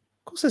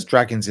 Of course, there's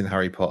dragons in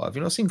Harry Potter. Have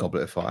you not seen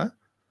Goblet of Fire?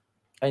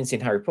 I ain't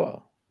seen Harry Potter.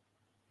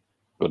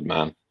 Good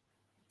man.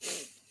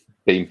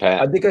 Team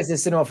Pet. I did go to the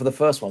cinema for the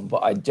first one,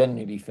 but I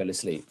genuinely fell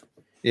asleep.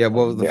 Yeah,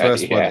 well, the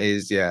first one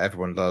is,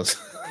 everyone does.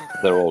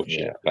 They're all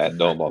shit. Pet.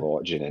 Don't bother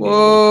watching it.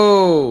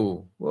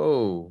 Whoa.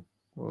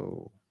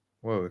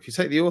 If you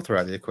take the author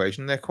out of the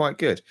equation, they're quite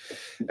good.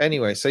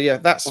 Anyway, so yeah,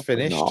 that's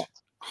finished.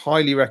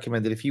 Highly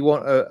recommended. If you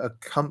want a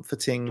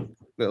comforting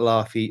little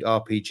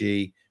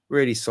RPG,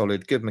 really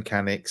solid, good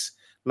mechanics,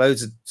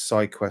 loads of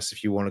side quests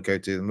if you want to go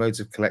do them, loads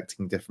of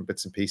collecting different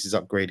bits and pieces,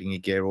 upgrading your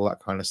gear, all that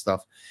kind of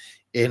stuff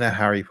in a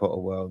Harry Potter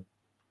world.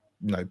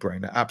 No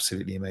brainer.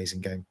 Absolutely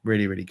amazing game.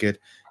 Really, really good.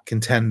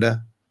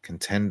 Contender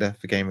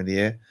for Game of the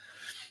Year.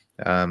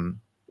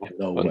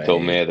 Until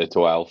May the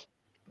 12th.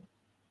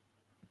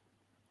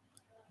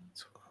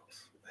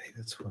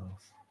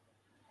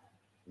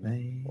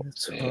 May the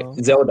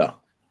 12th. Zelda.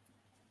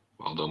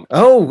 Well done.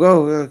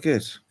 Oh,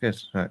 good.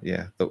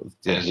 Yeah.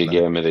 There's your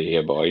Game of the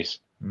Year, boys.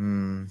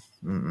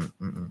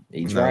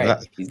 He's right.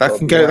 That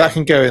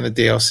can go in the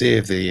DLC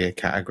of the year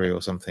category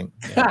or something.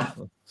 Yeah,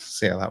 we'll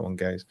see how that one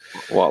goes.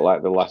 What,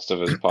 like The Last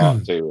of Us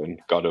Part 2 and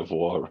God of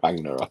War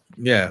Ragnarok?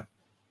 Yeah,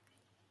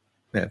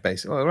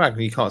 basically. Well,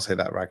 Ragnarok, you can't say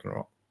that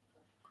Ragnarok.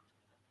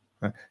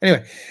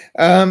 Anyway,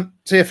 so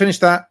yeah,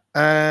 finished that,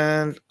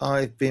 and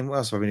I've been. What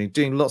else have I been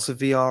doing? Lots of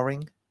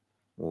VRing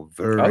or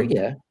verring. Oh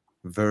yeah,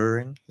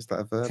 verring. Is that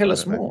a verb? Tell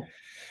us more.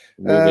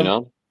 Moving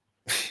on.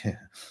 Yeah.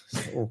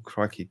 Oh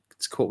crikey.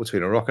 It's caught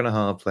between a rock and a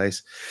hard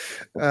place.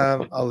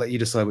 I'll let you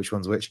decide which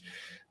one's which.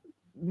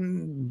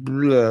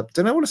 Don't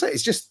know what to say.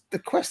 It's just the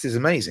quest is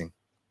amazing.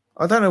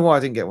 I don't know why I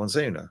didn't get one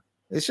sooner.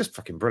 It's just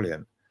fucking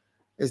brilliant.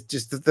 It's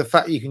just the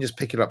fact you can just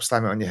pick it up,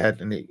 slam it on your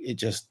head, and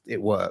it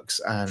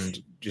works.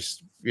 And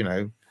just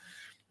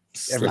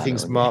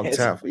everything's marked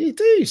out. You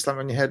do slam it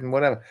on your head and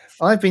whatever.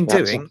 I've been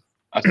doing.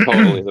 That's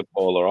totally the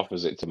polar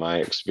opposite to my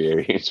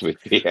experience with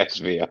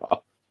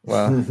PSVR.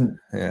 Well,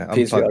 yeah,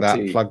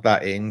 plug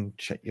that in,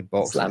 check your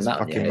box. There's a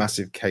fucking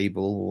massive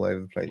cable all over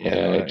the place.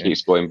 Yeah, it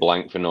keeps going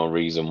blank for no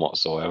reason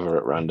whatsoever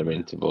at random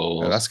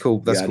intervals. No, that's cool.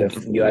 That's cool.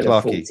 You had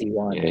a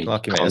 41. Yeah,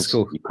 Clarky, mate, that's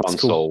cool. Your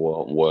console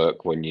won't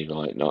work when you're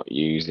like not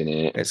using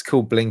it. It's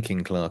called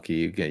blinking, Clarky.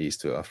 You get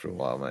used to it after a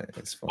while, mate.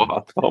 It's fine.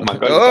 Oh my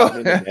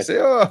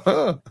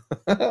god!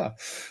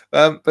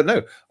 But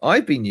no,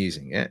 I've been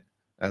using it,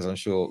 as I'm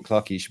sure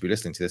Clarky, you should be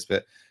listening to this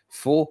bit,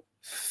 for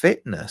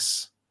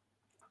fitness.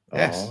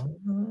 Yes.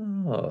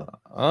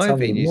 I've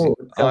been using.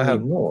 I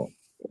have more.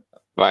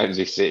 Why is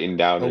he sitting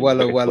down and playing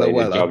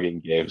the jogging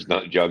games,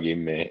 not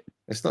jogging, mate?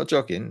 It's not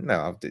jogging.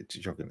 No, I've did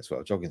jogging as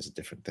well. Jogging's a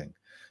different thing.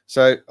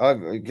 So I've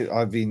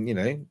been,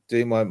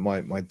 doing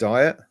my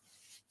diet,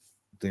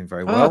 doing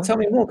very well. Oh, tell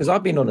me more, because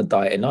I've been on a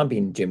diet and I've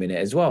been gymming it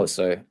as well.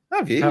 So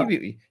have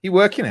you? You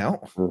working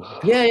out?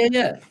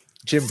 Yeah.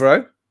 Gym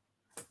bro.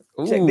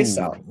 Ooh, check this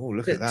out. Oh,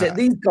 look at that. Check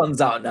these guns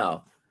out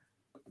now.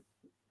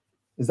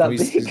 Is that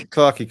big?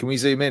 Clarky, can we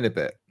zoom in a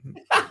bit?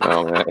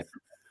 Oh,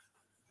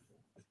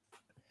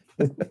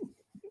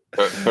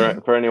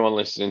 for anyone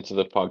listening to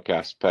the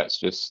podcast, Pet's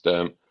just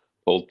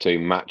pulled 2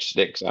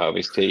 matchsticks out of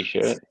his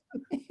t-shirt.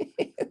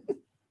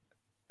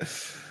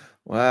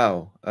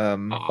 Wow.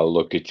 Oh,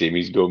 look at him.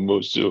 He's got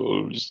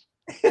muscles.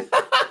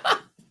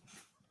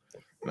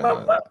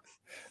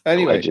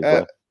 Anyway,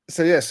 I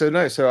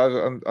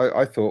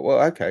thought,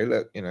 well, okay,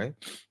 look,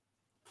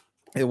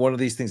 one of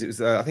these things, it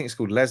was, I think it's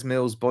called Les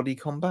Mills Body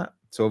Combat.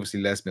 So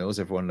obviously Les Mills,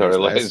 everyone knows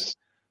Les.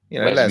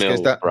 Les goes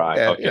down. Right,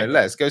 okay.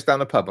 Les goes down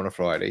the pub on a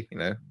Friday.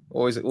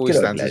 Always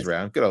stands his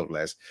ground. Good old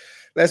Les.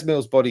 Les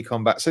Mills Body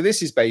Combat. So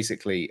this is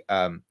basically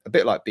a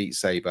bit like Beat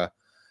Saber,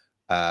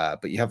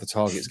 but you have the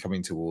targets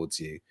coming towards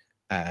you,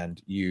 and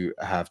you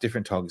have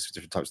different targets for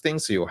different types of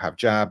things. So you'll have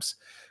jabs,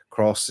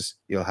 crosses.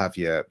 You'll have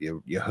your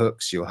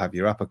hooks. You'll have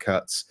your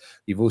uppercuts.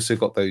 You've also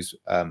got those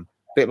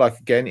bit like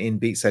again in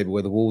Beat Saber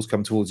where the walls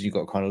come towards you, you've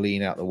got to kind of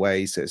lean out the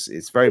way. So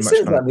it's very It much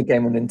seems kind like of the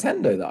game on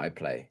Nintendo that I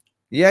play.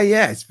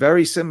 yeah, it's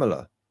very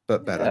similar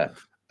but better.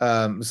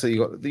 Yeah. So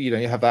you got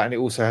you have that, and it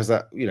also has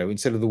that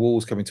instead of the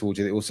walls coming towards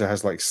you, it also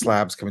has like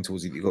slabs coming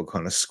towards you. You've got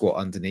kind of squat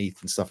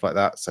underneath and stuff like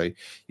that. So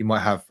you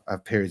might have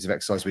periods of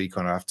exercise where you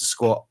kind of have to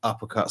squat,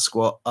 uppercut,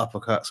 squat,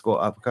 uppercut,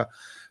 squat, uppercut.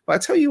 But I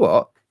tell you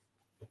what,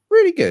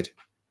 really good.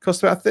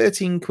 Cost about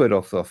 13 quid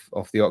off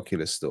the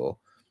Oculus store,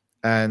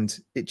 and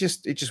it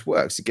just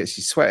works. It gets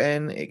you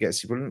sweating. It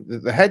gets you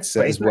the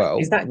headset as well.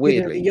 Is that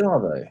weirdly good in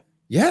VR though?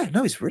 Yeah,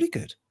 no, it's really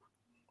good.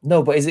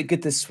 No, but is it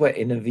good to sweat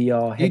in a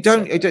VR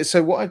headset? You don't.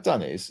 So what I've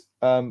done is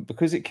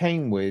because it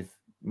came with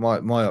my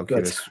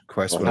Oculus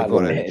Quest when I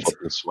got it.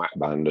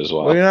 Sweatband as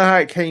well. Well, you know how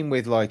it came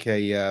with like a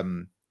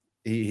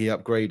he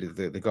upgraded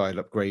the guy had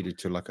upgraded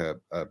to like a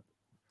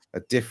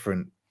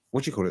different,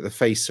 what do you call it, the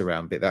face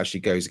surround bit that actually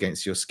goes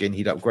against your skin.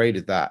 He'd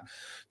upgraded that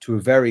to a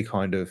very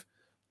kind of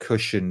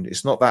cushioned.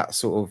 It's not that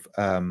sort of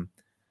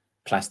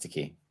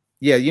plasticky.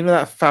 Yeah,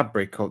 that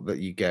fabric that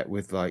you get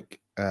with like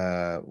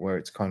where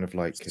it's kind of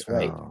like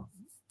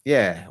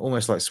yeah,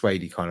 almost like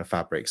suede kind of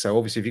fabric. So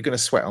obviously, if you're going to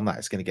sweat on that,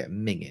 it's going to get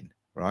minging,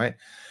 right?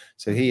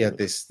 So he had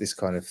this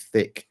kind of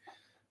thick,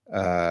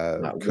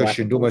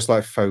 cushioned, almost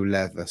like faux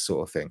leather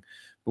sort of thing.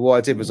 But what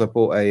I did was I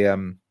bought a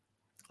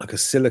like a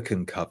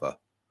silicone cover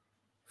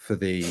for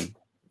the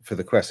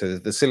Quest. So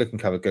the silicone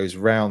cover goes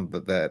round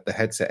the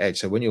headset edge.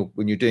 So when you're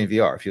doing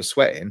VR, if you're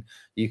sweating,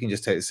 you can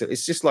just take this.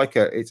 It's just like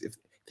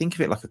think of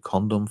it like a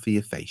condom for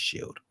your face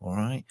shield. All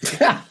right.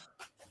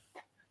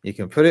 You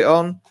can put it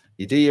on.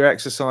 You do your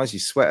exercise, you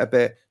sweat a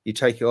bit, you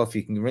take it off,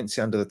 you can rinse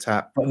it under the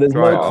tap. But there's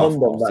no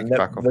condom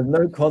there's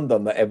no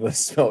condom that ever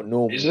smelled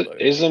normal.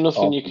 Is there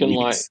nothing you can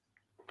like?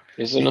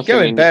 Is there nothing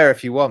go in bare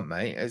if you want,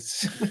 mate?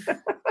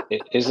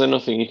 Is there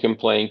nothing you can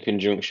play in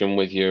conjunction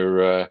with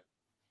your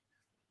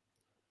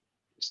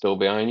still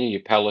behind you,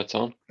 your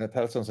Peloton? The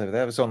Peloton's over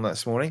there. It was on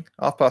this morning,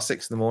 6:30 in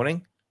the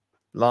morning.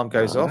 Alarm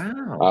goes off.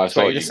 Wow.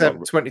 20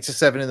 to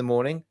 7 in the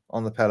morning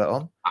on the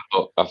Peloton.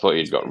 I thought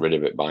you'd got rid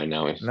of it by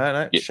now.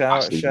 No.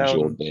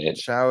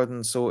 Showered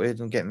and sorted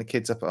and getting the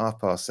kids up at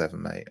 7:30,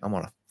 mate. I'm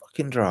on a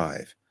fucking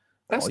drive.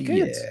 That's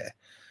good.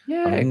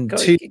 Yeah. I'm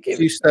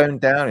two stone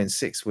down in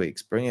 6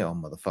 weeks. Bring it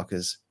on,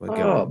 motherfuckers.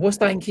 What's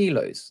that in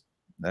kilos?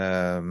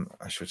 I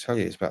should tell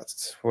you, it's about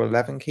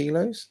 11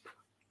 kilos.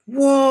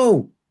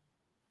 Whoa.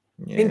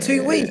 Yeah. In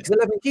 2 weeks,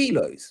 11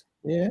 kilos.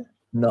 Yeah.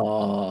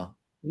 Nah.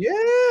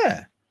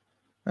 Yeah.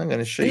 I'm going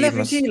to show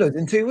 11 kilos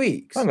in 2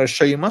 weeks. I'm going to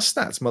show you my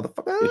stats,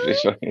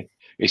 motherfucker.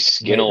 His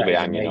skin will be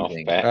hanging off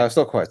there. It's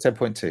not quite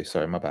 10.2.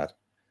 Sorry, my bad.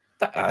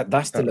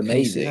 That's still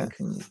amazing.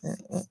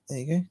 There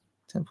you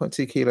go.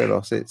 10.2 kilo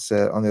loss. It's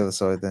on the other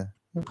side there.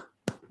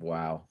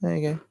 Wow. There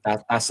you go.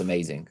 That's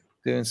amazing.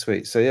 Doing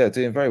sweet. So yeah,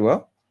 doing very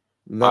well.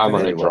 I'm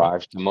on a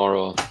drive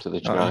tomorrow to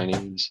the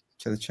Chinese.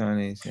 To the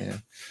Chinese, yeah.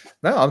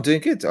 No, I'm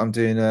doing good. I'm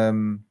doing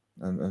I'm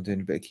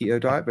doing a bit of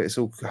keto diet, but it's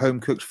all home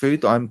cooked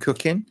food that I'm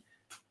cooking.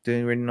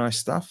 Doing really nice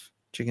stuff.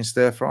 Chicken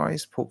stir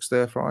fries, pork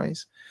stir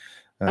fries.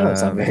 That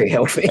sounds very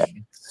healthy.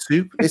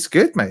 Soup. It's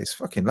good, mate. It's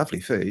fucking lovely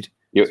food.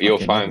 You'll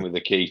find with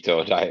the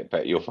keto diet,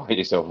 Pet, you'll find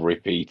yourself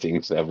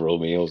repeating several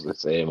meals the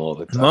same all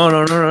the time.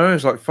 No.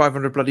 It's like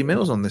 500 bloody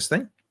meals on this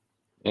thing.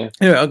 Yeah.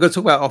 Anyway, I'm going to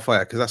talk about off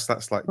air because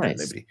that's like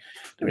nice.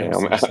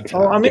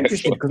 I'm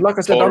interested because, like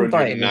I said, I'm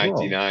dieting.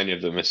 99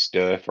 of them are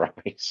stir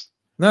fries.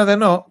 No, they're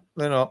not.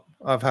 They're not.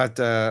 I've had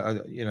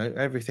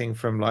everything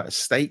from like a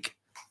steak,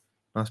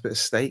 nice bit of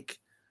steak.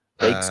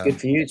 Steak's good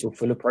for you. It's all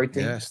full of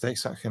protein. Yeah,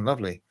 steak's fucking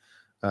lovely.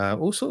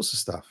 All sorts of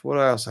stuff. What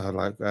else I had?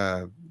 Like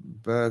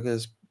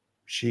burgers,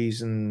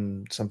 cheese,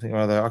 and something or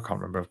other. I can't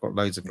remember. I've got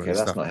loads of stuff.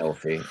 That's not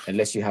healthy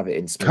unless you have it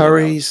in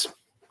curries.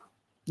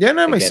 Yeah,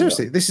 no, mate.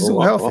 Seriously, this is all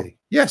healthy.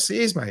 Yes,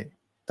 it is, mate.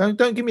 Don't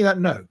give me that.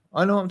 No,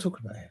 I know what I'm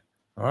talking about here.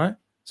 All right,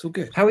 it's all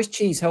good. How is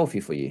cheese healthy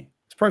for you?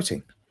 It's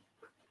protein.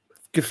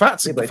 Good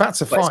fats.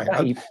 Fats are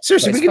fine.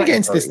 Seriously, we're going to get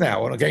into this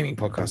now on a gaming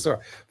podcast. All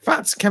right,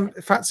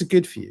 fats are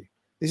good for you.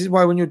 This is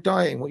why when you're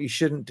dieting, what you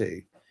shouldn't do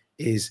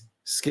is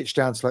skitch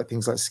down to like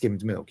things like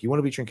skimmed milk. You want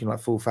to be drinking like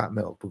full fat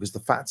milk because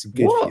the fats are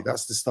good for you.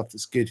 That's the stuff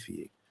that's good for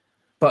you.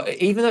 But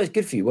even though it's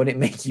good for you, won't it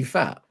make you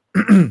fat?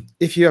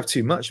 If you have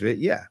too much of it,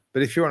 yeah.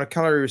 But if you're on a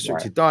calorie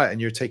restricted diet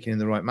and you're taking in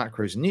the right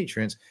macros and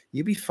nutrients,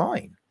 you'll be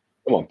fine.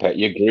 Come on, Pet.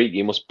 You're Greek.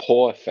 You must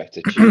pour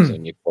feta cheese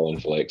on your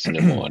cornflakes in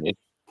the morning.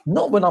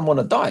 Not when I'm on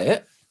a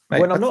diet.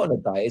 Mate, when I'm not on a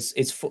diet,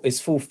 it's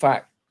full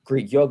fat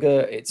Greek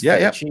yogurt. It's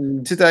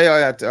cheese. Today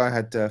I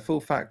had full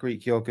fat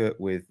Greek yogurt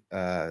with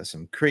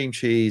some cream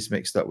cheese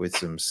mixed up with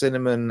some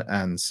cinnamon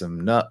and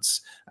some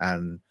nuts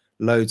and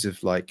loads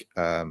of like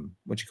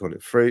what do you call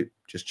it, fruit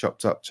just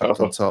chopped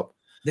on top.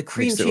 The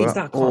cream cheese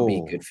that can't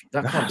be good for you.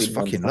 That's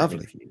fucking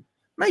lovely for you,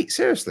 mate.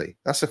 Seriously,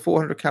 that's a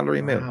 400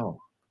 calorie meal.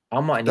 I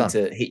might need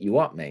to hit you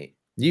up, mate.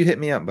 You hit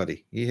me up,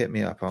 buddy. You hit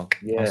me up. I'll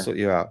sort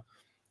you out.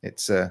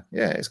 It's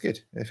it's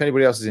good. If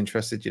anybody else is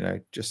interested,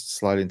 just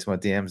slide into my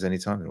DMs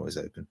anytime. They're always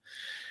open.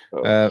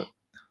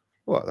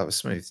 What? That was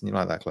smooth. Didn't you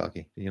like that,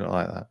 Clarky? Did you not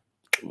like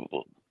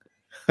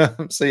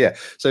that?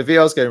 So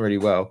VR's going really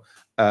well.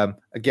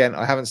 Again,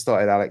 I haven't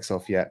started Alex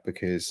off yet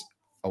because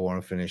I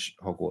want to finish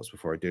Hogwarts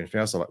before I do anything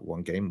else. I like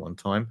one game, one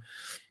time.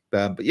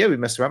 But yeah, we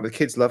messed around. The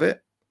kids love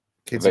it.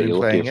 Kids I have bet been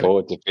you're playing looking it.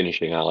 forward to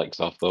finishing Alex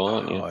off, though,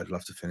 aren't you? Oh, I'd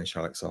love to finish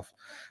Alex off,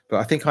 but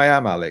I think I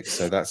am Alex,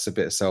 so that's a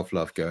bit of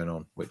self-love going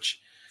on,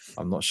 which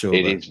I'm not sure.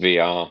 It is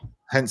VR.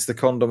 Hence the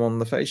condom on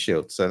the face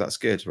shield, so that's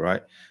good,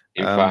 right?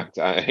 In fact,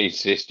 I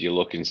insist you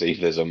look and see if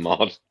there's a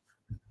mod.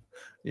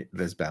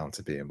 There's bound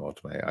to be a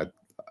mod, mate. I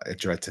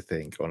dread to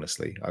think,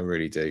 honestly. I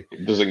really do.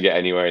 It doesn't get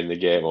anywhere in the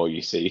game. All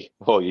you see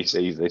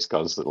is this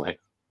constantly.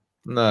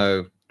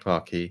 No,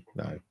 Clarky,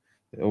 no.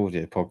 The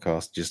audio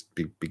podcast, just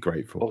be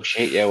grateful. Oh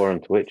shit, yeah, we're on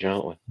Twitch,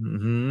 aren't we?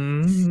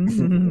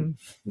 Mm-hmm.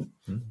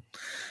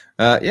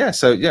 Yeah,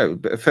 so yeah,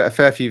 a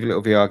fair few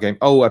little VR game.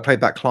 Oh, I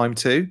played that Climb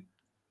 2.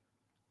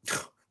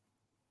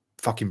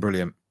 Fucking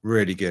brilliant,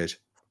 really good.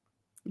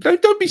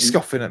 Don't be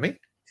scoffing at me.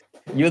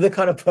 You're the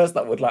kind of person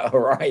that would like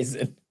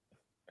Horizon.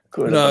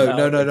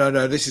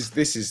 No. This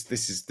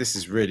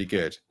is really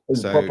good.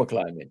 It's proper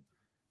climbing.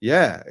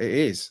 Yeah, it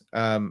is.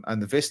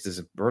 And the vistas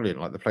are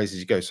brilliant, like the places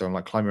you go. So I'm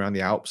like climbing around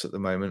the Alps at the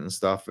moment and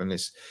stuff. And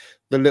it's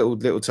the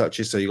little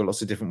touches. So you've got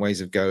lots of different ways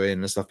of going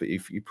and stuff. But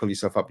if you pull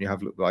yourself up and you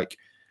have like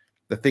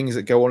the things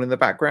that go on in the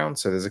background.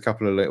 So there's a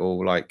couple of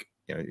little like,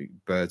 you know,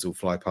 birds will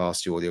fly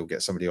past you, or you'll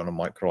get somebody on a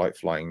microlight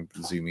flying,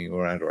 zooming you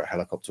around, or a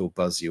helicopter will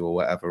buzz you or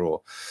whatever,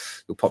 or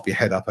you'll pop your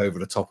head up over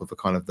the top of a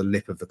kind of the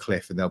lip of the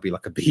cliff and there'll be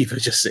like a beaver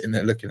just sitting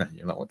there looking at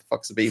you. Like, what the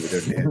fuck's a beaver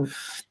doing here?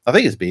 I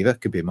think it's beaver,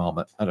 could be a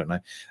marmot. I don't know.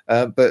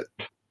 But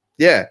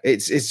yeah,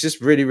 it's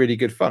just really, really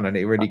good fun, and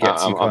it really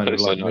gets you kind I'm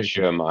of like. not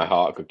sure my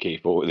heart could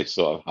keep up with this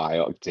sort of high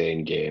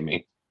octane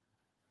gaming.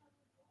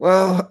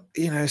 Well,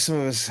 you know, some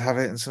of us have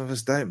it and some of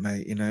us don't,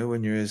 mate. You know,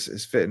 when you're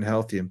as fit and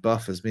healthy and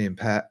buff as me and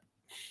Pat,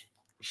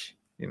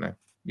 you know,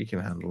 you can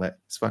handle it.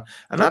 It's fine.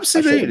 And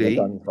absolutely,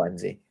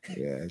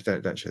 yeah,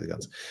 don't show the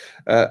guns.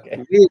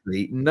 Okay.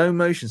 Really, no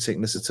motion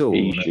sickness at all.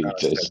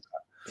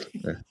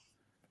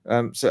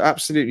 So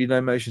absolutely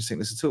no motion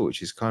sickness at all,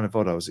 which is kind of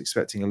odd. I was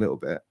expecting a little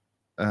bit.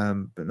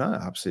 But no,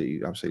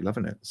 absolutely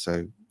loving it.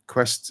 So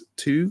Quest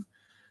 2,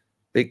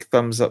 big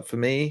thumbs up for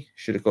me.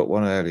 Should have got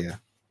one earlier.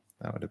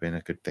 That would have been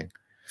a good thing.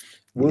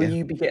 Will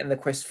you be getting the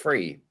Quest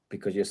 3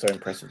 because you're so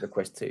impressed with the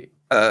Quest 2?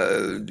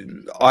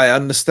 I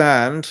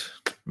understand.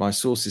 My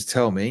sources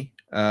tell me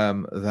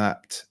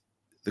that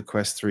the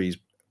Quest 3 is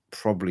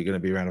probably going to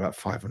be around about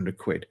 500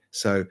 quid.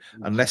 So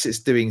unless it's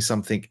doing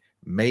something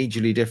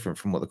majorly different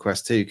from what the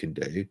Quest 2 can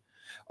do,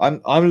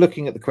 I'm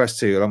looking at the Quest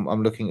 2 and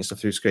I'm looking at stuff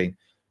through screen.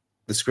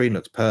 The screen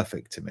looks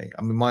perfect to me.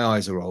 I mean, my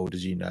eyes are old,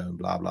 as you know, and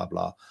blah, blah,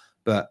 blah.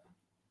 But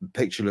the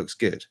picture looks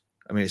good.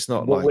 I mean, it's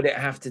not what would it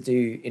have to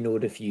do in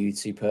order for you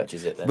to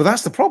purchase it then? Well,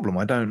 that's the problem.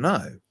 I don't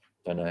know.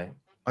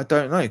 I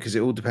don't know because it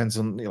all depends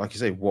on, like you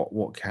say,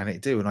 what can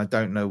it do? And I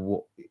don't know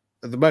what,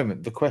 at the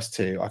moment, the Quest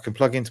 2, I can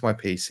plug into my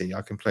PC.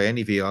 I can play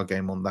any VR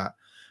game on that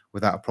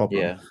without a problem.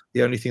 Yeah.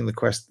 The only thing the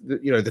Quest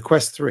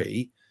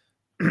 3,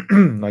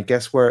 I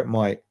guess where it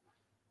might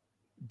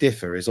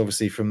differ is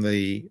obviously from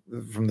the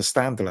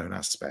standalone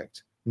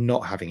aspect,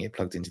 not having it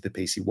plugged into the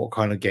PC. What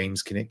kind of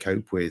games can it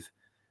cope with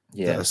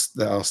that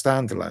are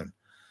standalone?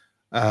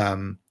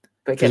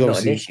 But again,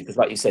 not an issue because,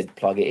 like you said,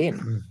 plug it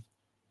in.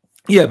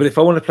 Yeah, but if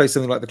I want to play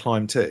something like the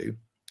Climb 2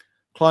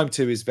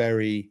 is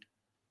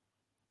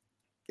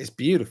it's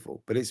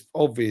beautiful, but it's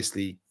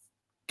obviously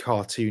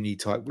cartoony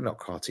type, well, not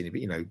cartoony,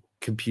 but, you know,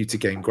 computer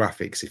game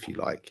graphics, if you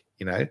like,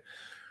 you know.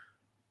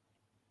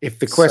 If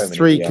the Quest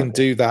 3 can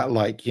do that,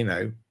 like, you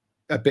know,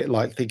 a bit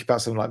like, think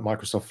about something like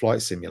Microsoft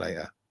Flight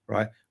Simulator,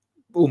 right?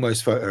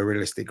 Almost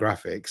photorealistic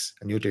graphics,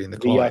 and you're doing the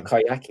VR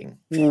kayaking.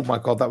 Oh my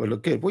God, that would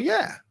look good. Well,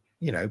 yeah,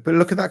 you know, but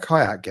look at that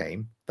kayak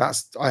game.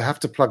 I have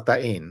to plug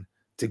that in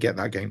to get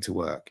that game to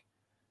work,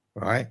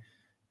 right?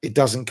 It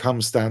doesn't come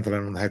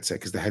standalone on the headset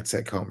because the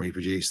headset can't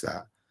reproduce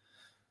that.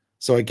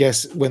 So I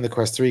guess when the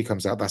Quest 3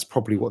 comes out, that's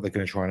probably what they're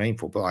going to try and aim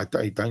for. But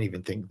I don't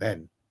even think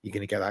then you're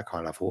going to get that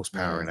kind of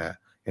horsepower in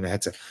a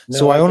headset. No,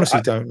 so I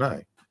honestly don't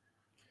know.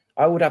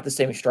 I would have the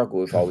same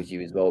struggle if I was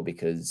you as well,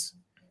 because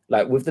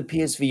like with the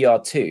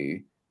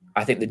PSVR2,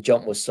 I think the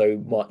jump was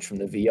so much from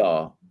the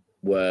VR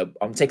where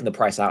I'm taking the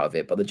price out of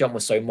it, but the jump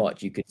was so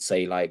much you could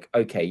say like,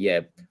 okay,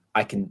 yeah,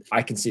 I can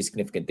see a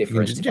significant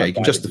difference. You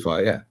can justify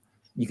it. Yeah,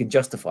 you can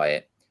justify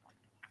it.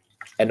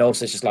 And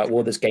also it's just like,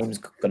 well, this game's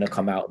going to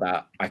come out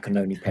that I can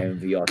only play in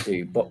VR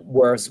too. But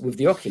whereas with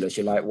the Oculus,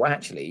 you're like, well,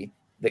 actually,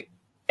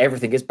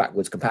 everything is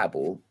backwards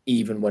compatible.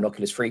 Even when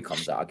Oculus 3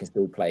 comes out, I can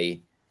still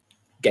play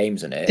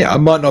games in it. Yeah, I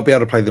might not be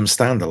able to play them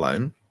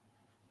standalone.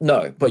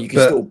 No, but you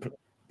can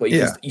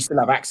you still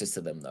have access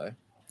to them though.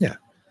 Yeah.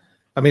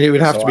 I mean, it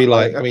would have to be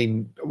like, I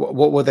mean,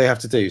 what would they have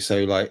to do?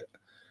 So like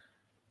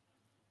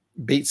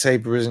Beat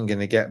Saber isn't going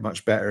to get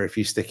much better if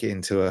you stick it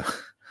into a...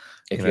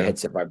 If your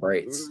headset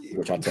vibrates,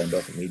 which I turned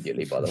off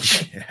immediately, by the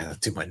way. Yeah, I'll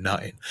do my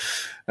nutting.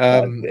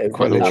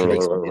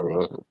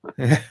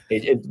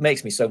 It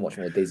makes me so much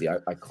more dizzy. I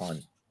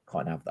can't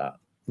have that.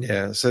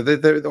 Yeah, so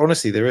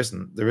honestly, there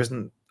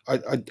isn't.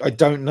 I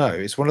don't know.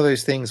 It's one of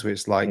those things where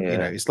it's like, you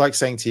know, it's like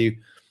saying to you,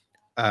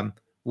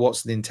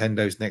 what's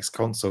Nintendo's next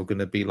console going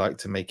to be like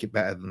to make it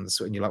better than the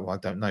Switch? And you're like, well, I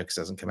don't know because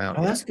it hasn't come out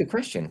Oh, yet. that's a good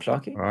question,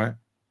 Clarky. All right.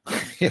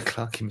 Yeah,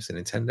 Clarky was a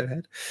Nintendo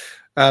head.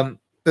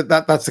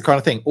 But that's the kind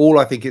of thing. All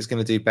I think it's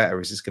going to do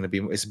better is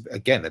it's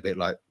again a bit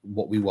like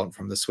what we want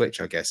from the Switch,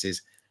 I guess,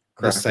 is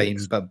the Graphics. same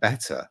but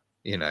better.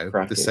 You know,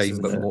 Graphics, the same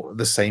isn't but it? more,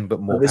 the same but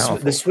more But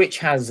powerful. the Switch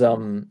has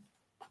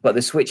but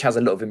the Switch has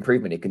a lot of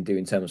improvement it can do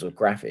in terms of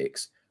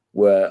graphics.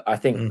 Where I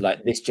think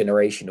like this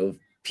generation of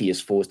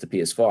PS4s to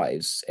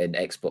PS5s and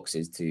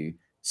Xboxes to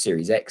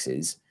Series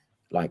X's,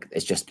 like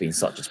it's just been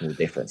such a small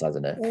difference,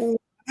 hasn't it?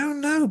 I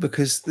don't know,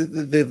 because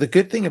the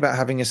good thing about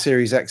having a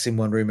Series X in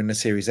one room and a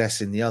Series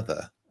S in the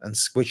other and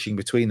switching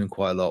between them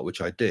quite a lot, which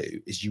I do,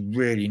 is you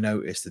really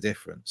notice the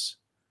difference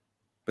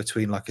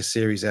between like a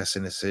Series S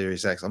and a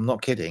Series X. I'm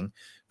not kidding,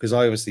 because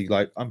I obviously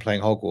I'm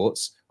playing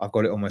Hogwarts. I've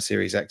got it on my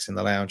Series X in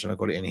the lounge and I've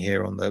got it in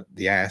here on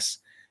the S,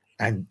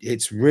 and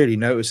it's really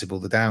noticeable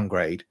the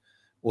downgrade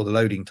or the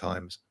loading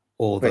times.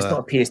 But it's not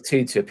a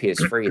PS2 to a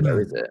PS3 though,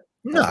 is it?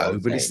 No,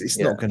 but it's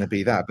not going to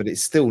be that, but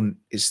it's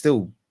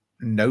still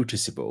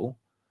noticeable.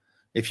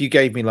 If you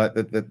gave me like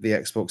the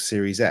Xbox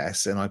Series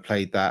S and I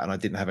played that and I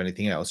didn't have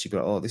anything else, you'd be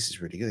like, oh, this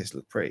is really good. This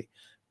looks pretty.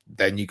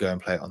 Then you go and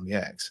play it on the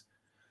X.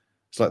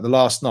 It's like the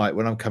last night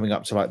when I'm coming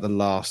up to like the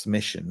last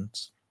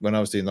missions, when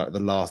I was doing like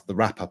the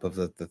wrap up of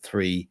the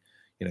three,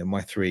 my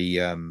 3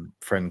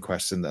 friend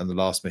quests and the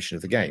last mission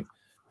of the game.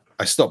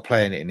 I stopped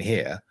playing it in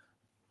here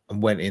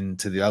and went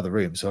into the other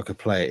room so I could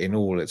play it in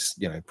all its,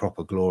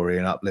 proper glory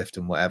and uplift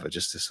and whatever,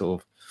 just to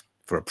sort of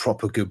for a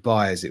proper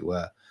goodbye, as it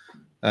were.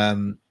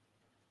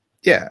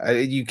 Yeah,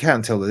 you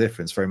can tell the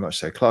difference very much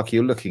so. Clarky,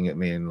 you're looking at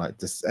me in like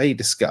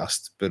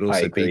disgust, but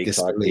also be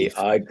disbelief.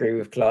 I agree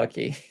with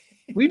Clarky.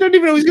 We don't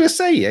even know what he's going to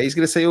say yet. He's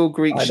going to say all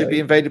Greeks should be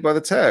invaded by the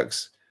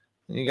Turks.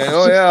 And you go,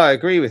 oh yeah, I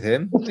agree with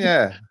him.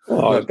 Yeah.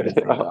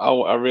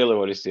 I really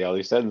want to see how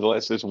he said.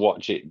 Let's just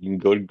watch it in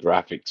good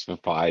graphics for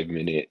 5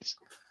 minutes.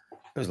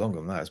 It was longer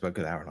than that. It's about a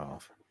good hour and a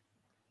half.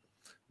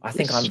 I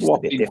think I'm just a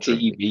bit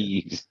different.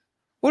 TVs.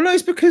 Well, no,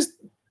 it's because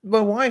my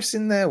wife's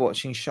in there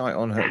watching shite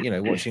on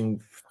her, watching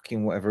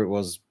fucking whatever it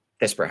was.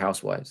 Desperate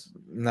Housewives.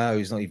 No,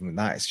 it's not even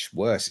that. It's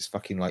worse. It's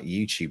fucking like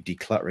YouTube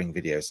decluttering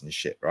videos and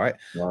shit, right?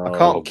 I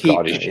can't keep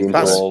all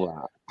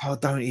that. Oh,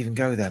 don't even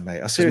go there,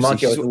 mate. I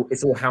seriously,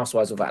 it's all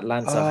Housewives of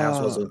Atlanta,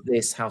 Housewives of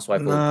this,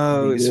 Housewife.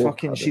 No, it's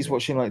fucking. She's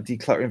watching like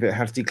decluttering video,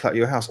 how to declutter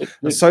your house.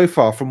 And so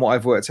far, from what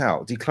I've worked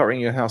out, decluttering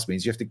your house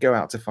means you have to go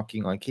out to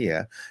fucking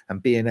IKEA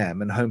and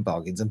B&M and Home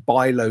Bargains and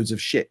buy loads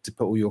of shit to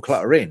put all your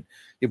clutter in.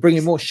 You're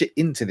bringing more shit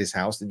into this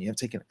house than you have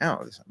taken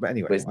out of this. But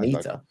anyway, it's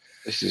neater.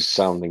 This is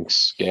sounding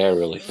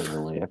scarily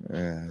familiar.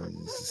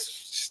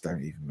 Just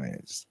don't even, mate.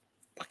 It's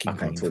fucking I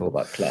can't painful. talk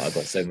about clutter. I've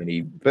got so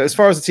many. But as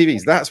far as the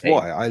TVs, that's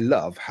why I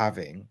love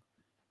having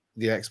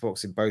the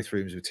Xbox in both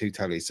rooms with 2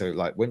 tellies. So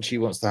like when she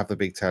wants to have the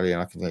big telly,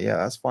 and I can go, yeah,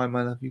 that's fine,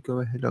 my love. You go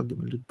ahead. I'll give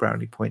me little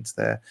brownie points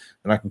there,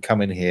 and I can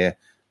come in here,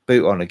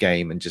 boot on a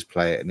game, and just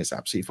play it, and it's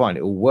absolutely fine.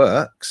 It all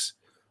works.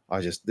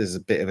 There's a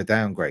bit of a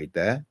downgrade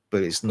there,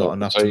 but it's not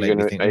enough to make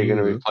me think. Are you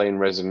going to be playing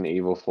Resident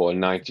Evil 4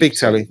 90? Big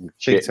telly.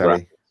 Big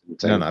telly.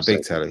 No,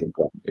 big telly.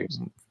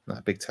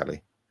 No, big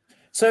telly.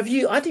 So have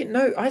you? I didn't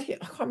know. I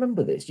can't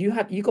remember this. You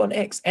got an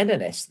X and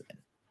an S then?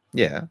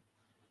 Yeah.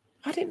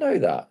 I didn't know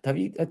that. Have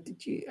you?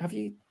 Have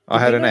you? I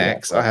had an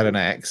X. I had an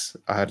X.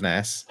 I had an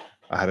S.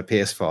 I had a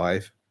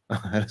PS5. I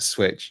had a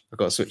Switch. I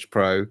got a Switch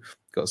Pro.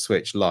 Got a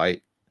Switch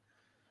Lite.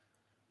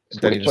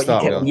 Don't even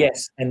start me on.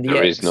 Yes, and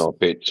there is no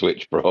bit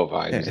Switch Pro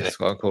vibe. Yeah, that's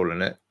what I'm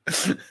calling it.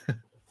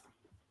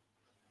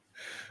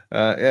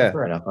 Yeah.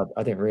 Fair enough.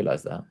 I didn't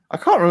realize that. I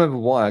can't remember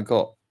why I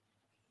got.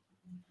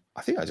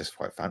 I think I just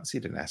quite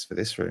fancied an S for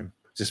this room,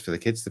 just for the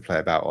kids to play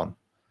about on.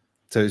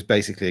 So it's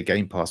basically a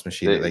Game Pass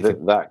machine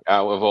that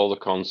out of all the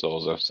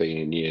consoles I've seen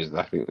in years,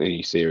 I think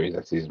the Series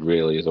X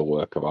really is a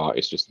work of art.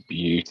 It's just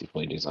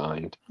beautifully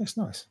designed. It's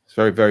nice. It's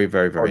very, very,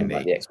 very, very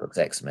neat. The Xbox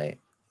X, mate.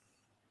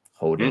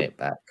 Holding it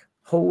back.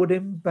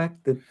 Holding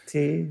back the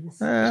tears.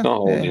 It's not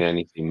holding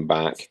anything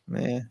back.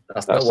 Yeah.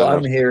 That's not what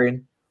I'm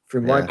hearing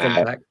through my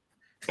contact.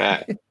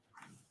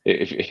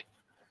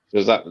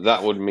 Because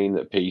that would mean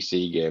that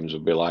PC games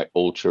would be like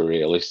ultra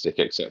realistic,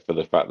 except for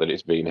the fact that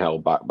it's being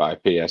held back by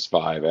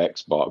PS5,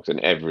 Xbox, and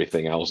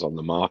everything else on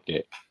the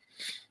market.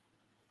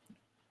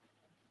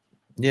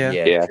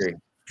 Yeah.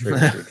 True.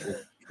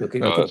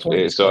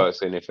 So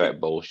it's in effect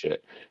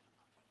bullshit.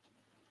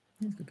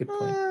 That's a good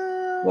point.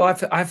 Well,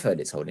 I've heard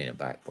it's holding it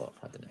back, but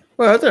I don't know.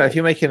 Well, I don't know if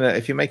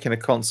you're making a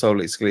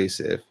console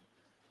exclusive,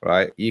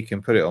 right? You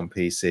can put it on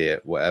PC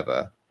at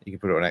whatever. You can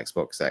put it on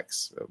Xbox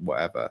X at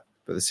whatever.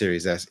 But the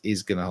Series S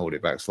is going to hold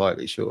it back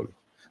slightly, surely.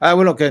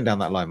 We're not going down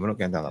that line. What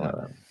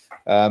the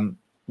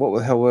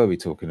hell were we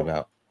talking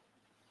about?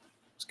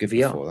 It's good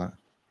VR. Before that.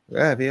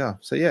 Yeah, VR.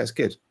 So yeah, it's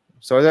good.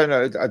 So I don't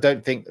know. I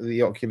don't think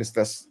the Oculus.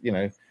 That's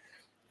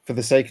for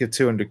the sake of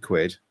 200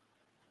 quid.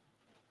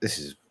 This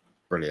is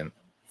brilliant.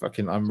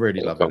 Fucking, I'm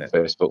really loving it.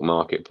 Facebook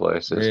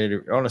Marketplaces.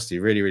 Really, honestly,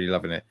 really, really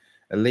loving it.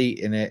 Elite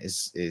in it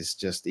is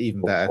just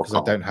even better because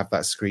I don't have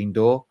that screen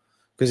door.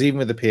 Because even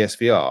with the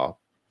PSVR,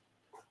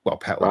 well,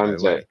 pet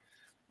away.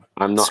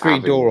 I'm not screen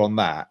having, door on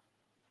that.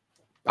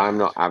 I'm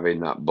not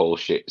having that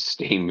bullshit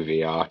Steam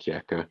VR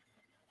checker.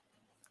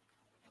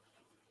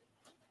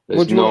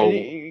 There's no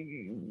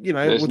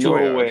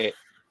way.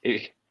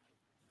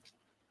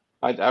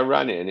 I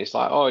ran it and it's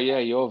like, oh yeah,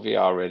 you're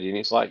VR ready, and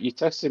it's like, you're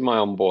testing my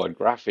onboard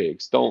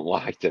graphics. Don't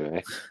lie to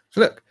me.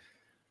 Look,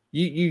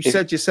 you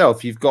said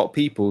yourself you've got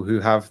people who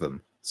have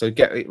them, so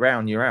get it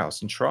round your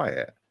house and try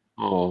it.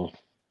 Oh,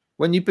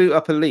 When you boot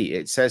up Elite,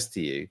 it says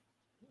to you,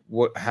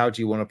 how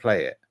do you want to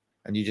play it?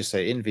 And you just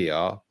say in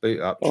VR,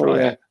 boot up, try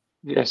it.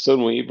 Yeah,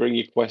 son, will you bring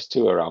your Quest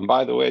 2 around?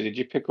 By the way, did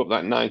you pick up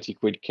that 90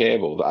 quid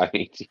cable that I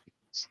need to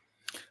use?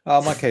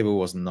 Oh, my cable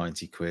wasn't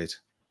 90 quid.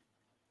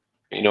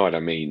 You know what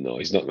I mean, though.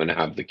 He's not going to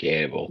have the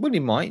cable. Well,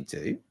 he might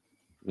do.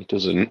 He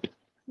doesn't.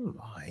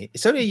 Right.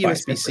 It's only a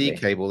USB-C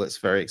cable that's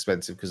very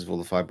expensive because of all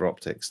the fiber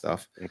optic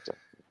stuff. Exactly.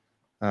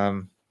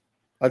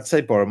 I'd say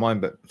borrow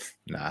mine, but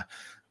nah.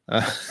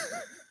 I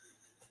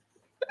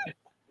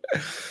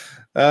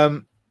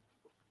don't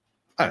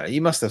know.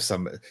 You must have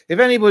some. If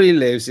anybody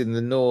lives in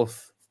the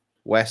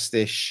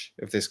northwest-ish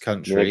of this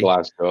country,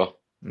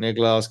 near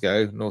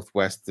Glasgow,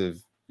 northwest of,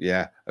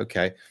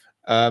 okay,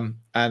 and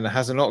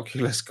has an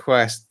Oculus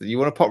Quest that you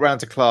want to pop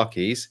round to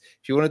Clarkey's.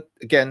 If you want to,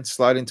 again,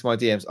 slide into my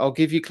DMs, I'll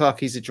give you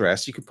Clarkey's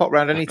address. You can pop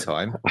round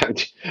anytime.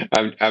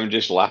 I'm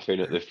just laughing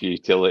at the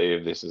futility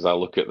of this as I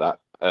look at that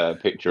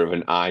picture of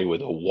an eye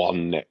with a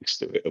 1 next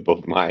to it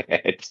above my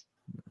head.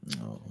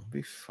 Oh, it'll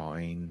be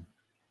fine.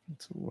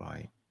 It's all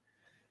right.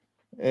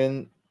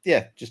 And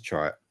yeah, just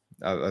try it.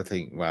 I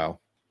think, wow,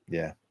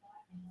 yeah,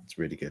 it's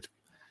really good.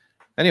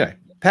 Anyway,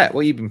 Pet,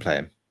 what have you been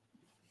playing?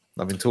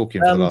 I've been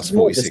talking for the last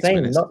 46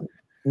 minutes.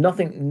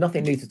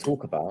 Nothing new to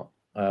talk about.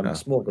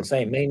 It's more of the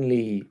same.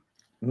 Mainly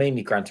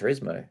Gran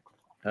Turismo,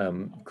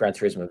 Gran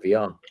Turismo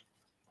VR.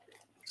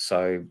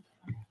 So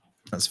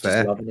that's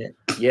fair. Loving it.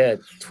 Yeah,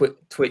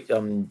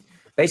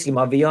 basically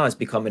my VR has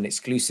become an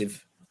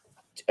exclusive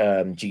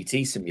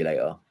GT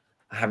simulator.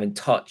 I haven't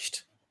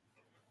touched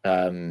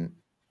the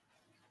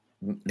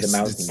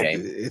mountain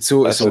game. It's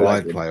all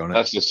I play on it.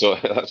 That's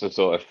the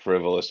sort of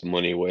frivolous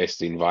money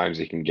wasting vibes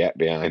you can get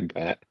behind,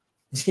 Pet.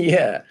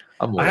 Yeah,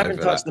 I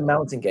haven't touched the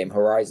mountain game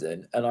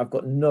Horizon, and I've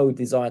got no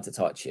desire to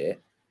touch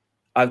it.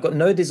 I've got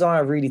no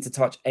desire really to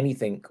touch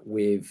anything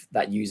with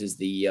that uses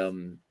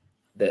the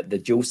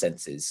dual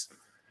senses.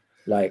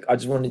 Like, I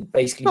just want to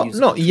basically use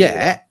not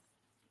yet.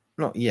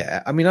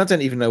 I mean, I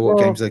don't even know what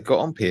games they've got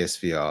on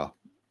PSVR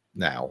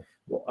now.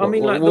 I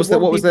mean, what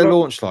was their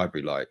launch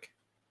library like?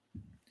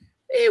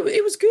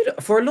 It was good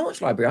for a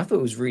launch library. I thought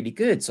it was really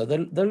good. So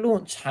the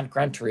launch had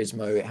Gran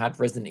Turismo, it had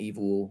Resident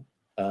Evil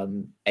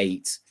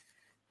 8,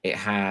 it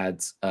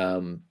had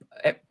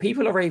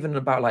people are raving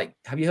about, like,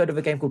 have you heard of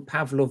a game called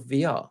Pavlov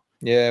VR?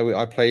 Yeah,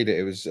 I played it.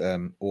 It was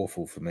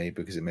awful for me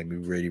because it made me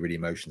really, really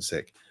motion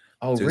sick.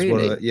 Oh, so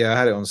really? I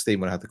had it on Steam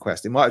when I had the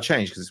Quest. It might have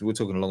changed because we were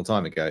talking a long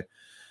time ago.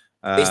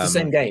 It's the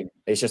same game.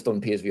 It's just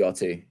on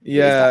PSVR2.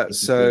 Yeah.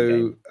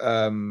 So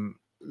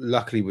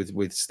luckily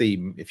with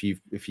Steam, if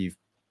you've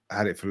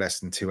had it for less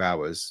than 2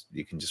 hours,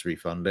 you can just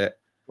refund it.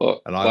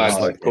 Well, and I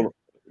was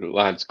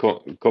lads,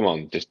 come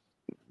on, just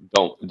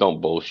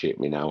don't bullshit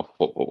me now.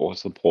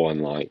 What's the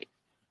point like?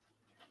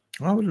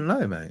 I wouldn't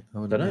know, mate.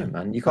 I don't know,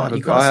 man. You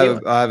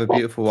I have a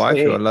beautiful wife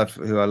who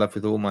I love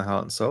with all my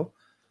heart and soul.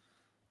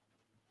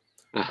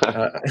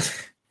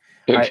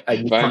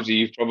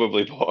 You've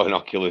probably bought an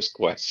Oculus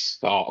Quest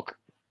stock.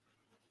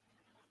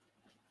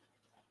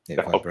 It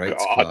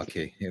vibrates,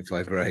 Clarky. It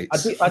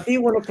vibrates. I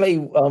do want to play.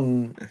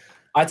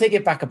 I take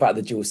it back about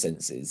the dual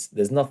senses.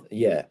 There's nothing.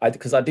 Yeah,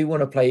 because I do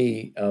want to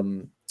play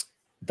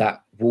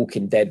that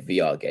Walking Dead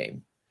VR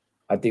game.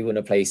 I do want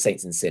to play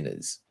Saints and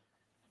Sinners,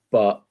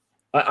 but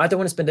I don't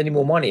want to spend any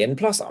more money. And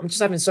plus, I'm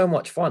just having so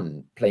much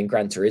fun playing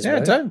Gran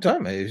Turismo. Yeah,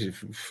 don't, mate.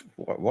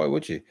 Why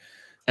would you?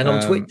 And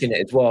I'm twitching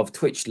it as well. I've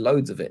twitched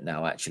loads of it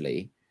now,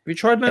 actually. Have you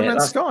tried No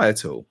Man's Sky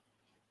at all?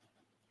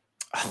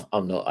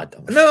 I'm not. I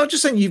don't. No, I'm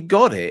just saying you've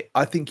got it.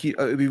 I think it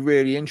would be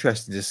really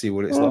interesting to see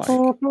what it's like. I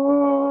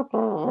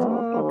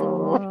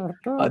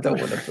don't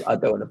want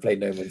to play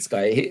No Man's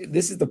Sky.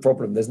 This is the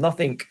problem. There's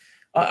nothing.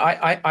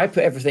 I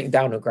put everything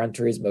down on Gran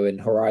Turismo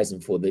and Horizon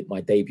for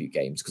my debut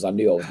games because I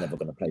knew I was never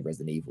going to play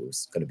Resident Evil.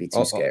 It's going to be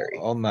too scary.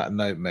 On that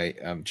note, mate,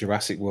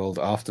 Jurassic World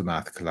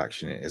Aftermath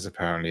Collection is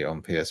apparently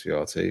on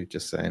PSVR2.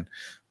 Just saying.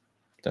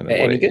 Don't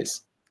know what it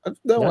is. I have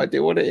no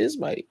idea what it is,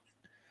 mate.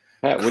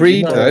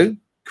 Creed, though.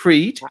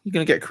 Creed. You're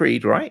going to get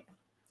Creed, right?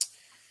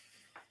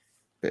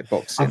 Bit of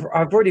boxing.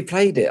 I've already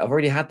played it. I've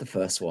already had the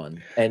first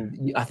one,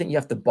 and I think you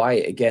have to buy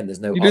it again. There's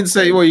no. You didn't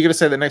say. Well, you're going to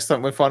say that next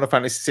time when Final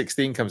Fantasy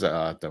 16 comes out.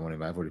 Oh, don't worry,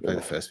 man. I've already played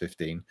the first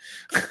 15.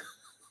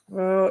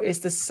 Well, it's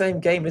the same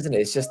game, isn't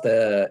it? It's just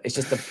the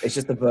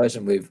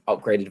version with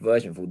upgraded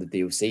version for all the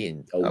DLC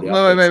and all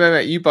the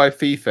mate. You buy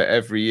FIFA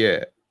every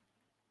year.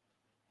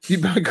 You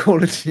buy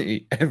Call of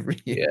Duty every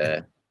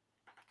year.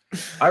 Yeah.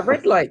 I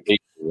read like.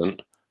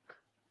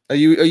 Are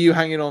you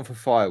hanging on for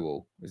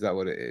Firewall? Is that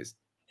what it is?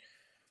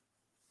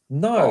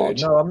 No,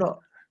 I'm not.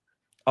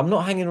 I'm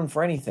not hanging on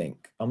for anything.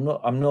 I'm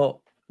not.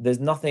 There's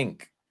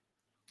nothing.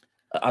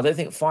 I don't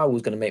think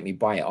Firewall's going to make me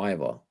buy it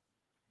either.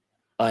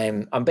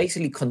 I'm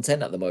basically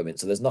content at the moment,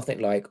 so there's nothing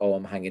like, oh,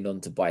 I'm hanging on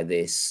to buy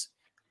this,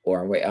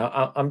 or I'm waiting.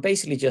 I'm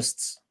basically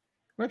just.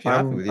 Well, if you're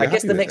happy with it, I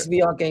guess the next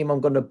VR game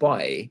I'm going to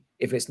buy,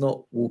 if it's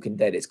not Walking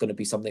Dead, it's going to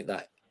be something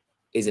that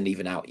isn't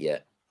even out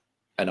yet,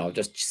 and I'll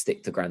just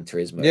stick to Gran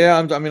Turismo. Yeah,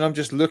 I'm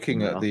just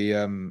looking at the.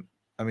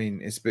 I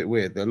mean, it's a bit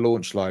weird. The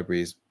launch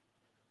library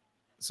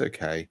it's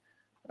okay,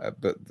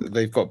 but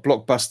they've got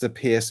blockbuster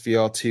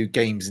PSVR2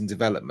 games in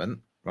development,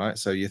 right?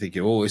 So you're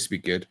thinking, oh, this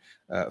would be good.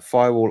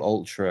 Firewall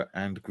Ultra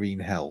and Green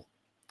Hell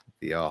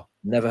VR.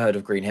 Never heard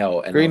of Green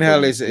Hell. And Green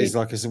Hell is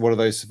like one of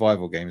those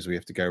survival games where you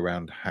have to go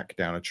around, hack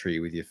down a tree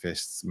with your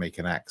fists, make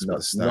an axe with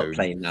a stone. Not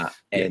playing that.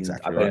 And yeah,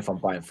 exactly I don't know if I'm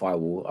buying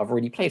Firewall. I've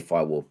already played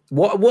Firewall.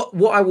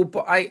 What I will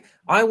buy,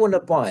 I want to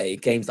buy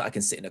games that I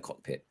can sit in a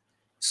cockpit.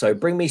 So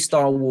bring me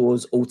Star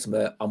Wars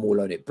Ultimate, I'm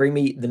all on it. Bring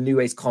me the New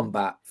Age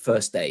Combat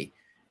First Day.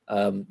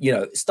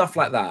 Stuff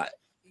like that.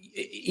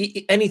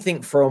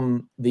 Anything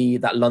from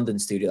that London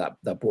studio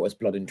that brought us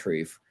Blood and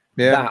Truth.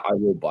 Yeah. That I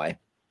will buy.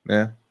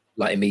 Yeah.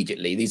 Like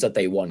immediately. These are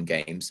day one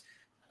games.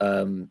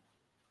 But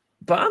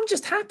I'm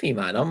just happy,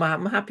 man.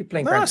 I'm happy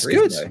playing Gran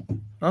Turismo.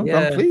 Good.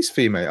 I'm pleased for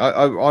you, mate.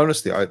 I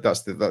honestly,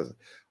 that's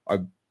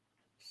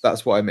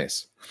what I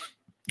miss.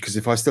 Because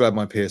if I still had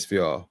my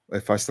PSVR,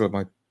 if I still had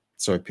my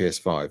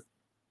PS5,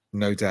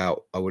 no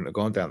doubt I wouldn't have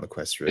gone down the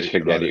Quest route. Just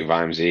forget it,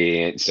 Vimesy. He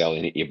ain't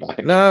selling it, you buy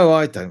it. No,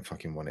 I don't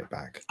fucking want it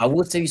back. I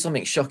will tell you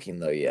something shocking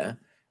though, yeah.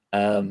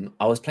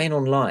 I was playing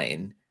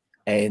online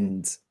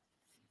and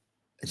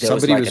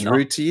somebody was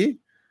rude to you?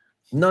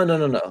 No.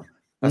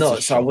 No,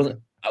 so I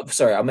wasn't.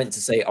 Sorry, I meant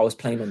to say I was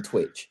playing on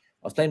Twitch.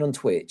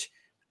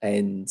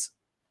 And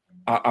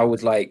I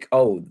was like,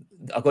 oh,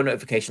 I got a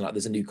notification like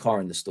there's a new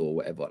car in the store, or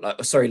whatever.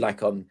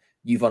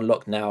 You've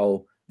unlocked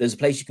now. There's a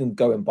place you can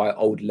go and buy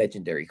old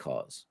legendary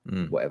cars,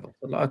 whatever.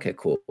 I'm like, okay,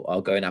 cool.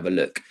 I'll go and have a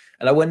look.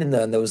 And I went in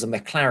there and there was a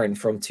McLaren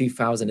from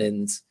 2000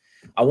 and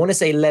I want to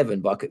say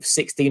 11, but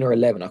 16 or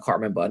 11. I can't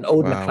remember. An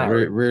old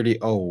McLaren. Really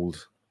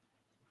old.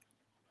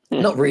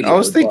 Not really. I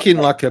was thinking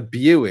like a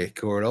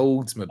Buick or an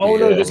Oldsmobile. Oh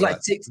no, there's like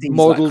 60s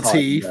Model like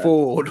T car,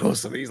 Ford or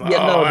something. He's like,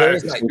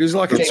 it was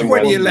like a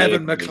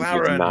 2011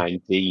 McLaren.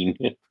 19.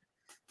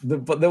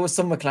 But there was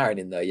some McLaren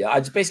in there. Yeah, I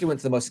just basically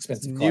went to the most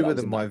expensive car. Newer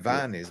than my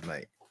van is,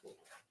 mate.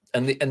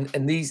 And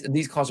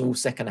these cars are all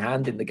second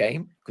hand in the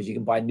game because you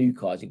can buy new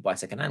cars, you can buy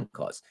second hand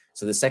cars.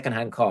 So the second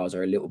hand cars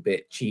are a little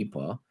bit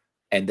cheaper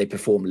and they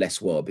perform less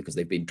well because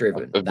they've been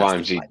driven.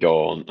 Vimesy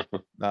don't.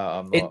 No,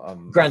 I'm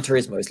not. Gran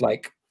Turismo is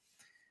like.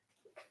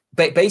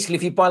 Basically,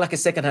 if you buy like a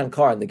second-hand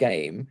car in the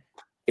game,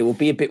 it will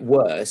be a bit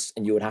worse,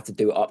 and you would have to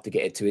do it up to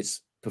get it to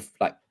its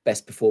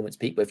best performance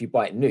peak. But if you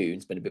buy it new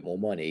and spend a bit more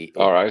money,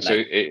 all right. So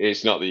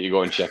it's not that you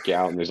go and check it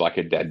out and there's like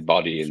a dead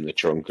body in the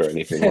trunk or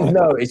anything.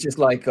 No, it's just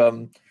like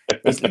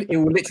it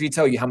will literally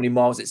tell you how many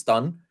miles it's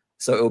done.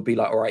 So it will be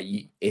like, all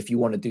right, if you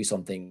want to do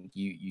something,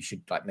 you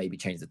should like maybe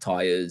change the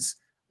tires,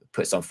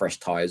 put some fresh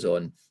tires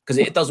on, because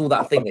it does all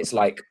that thing. It's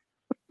like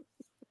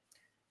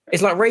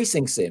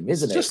racing sim,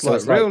 isn't it? Just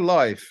like real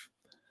life.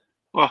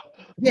 Oh,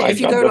 yeah, if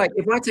you go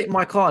if I take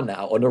my car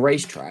now on a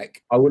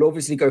racetrack, I would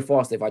obviously go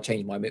faster if I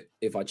change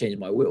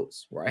my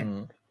wheels, right?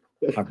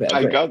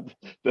 My God,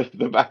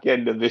 the back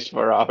end of this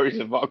Ferrari is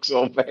a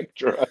Vauxhall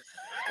Vectra.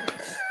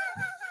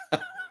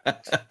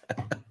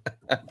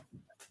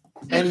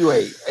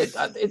 Anyway,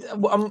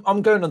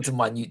 I'm going on to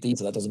minute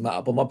detail. That doesn't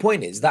matter. But my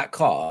point is that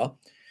car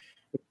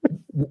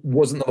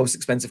wasn't the most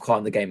expensive car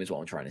in the game, is what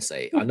I'm trying to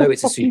say. I know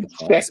it's a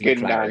supercar.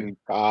 Second-hand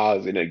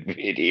cars in a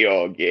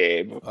video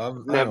game.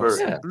 Never.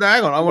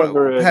 Hang on. I want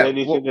to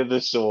anything of the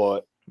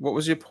sort. What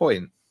was your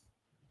point?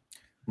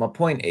 My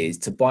point is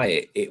to buy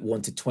it. It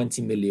wanted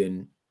 20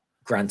 million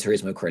Gran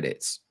Turismo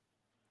credits.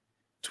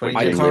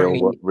 20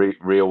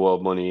 real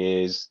world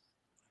money is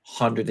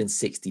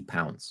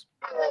 £160.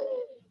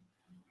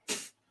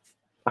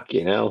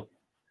 Fucking hell.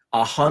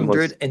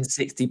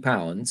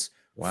 £160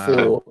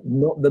 for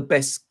not the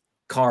best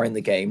car in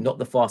the game, not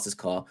the fastest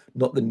car,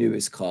 not the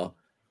newest car.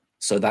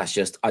 So that's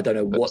just, I don't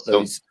know what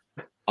those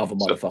other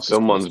motherfuckers.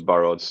 Someone's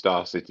borrowed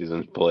Star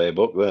Citizen's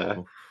playbook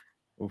there.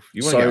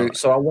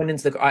 So I went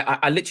into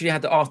I literally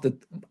had to ask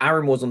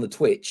Aaron was on the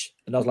Twitch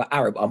and I was like,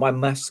 Aaron, am I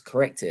maths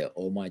correct here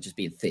or am I just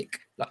being thick?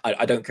 Like,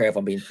 I don't care if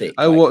I'm being thick.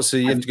 Oh, what? So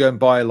you have to go and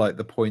buy like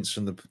the points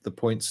from the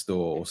point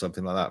store or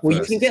something like that? Well,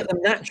 you can get them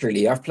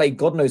naturally. I've played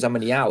God knows how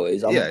many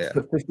hours. I've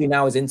put 15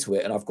 hours into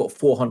it and I've got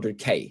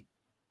 400k.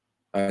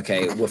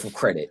 Okay, worth of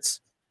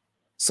credits.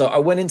 So I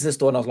went into the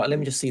store and I was like, let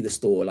me just see the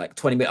store. Like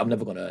 20 minutes, I'm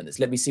never going to earn this.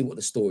 Let me see what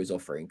the store is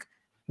offering.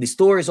 The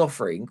store is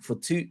offering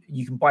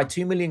you can buy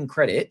 2 million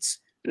credits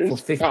for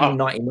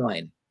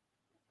 $15.99.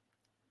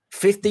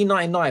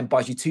 $15.99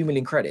 buys you 2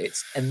 million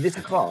credits, and this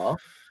car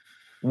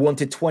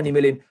wanted 20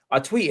 million. I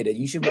tweeted it.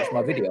 You should watch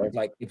my video. I was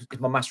like, is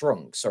my maths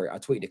wrong? Sorry, I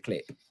tweeted a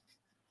clip.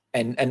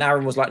 And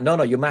Aaron was like,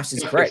 no, your maths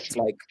is correct.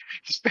 Like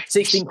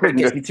 16 quid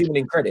gets you 2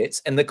 million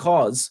credits, and the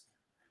car's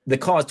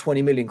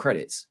 20 million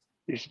credits.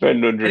 You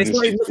spend 100. And it's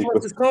not even the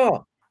fastest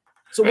car.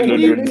 So what And were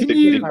then you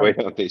you're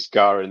doing? on this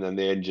car, and then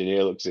the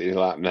engineer looks at you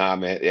like, "Nah,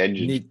 mate, the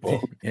engine's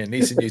fucked."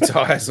 Need some new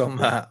tires on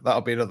that.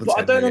 That'll be another But I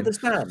 10 don't million.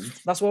 understand.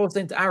 That's what I was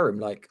saying to Aaron.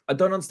 Like, I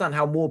don't understand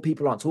how more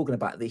people aren't talking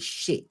about this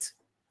shit.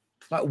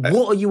 Like,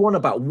 what are you on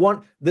about?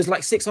 There's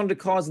like 600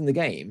 cars in the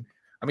game.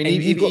 I mean, and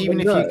even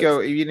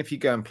if you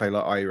go and play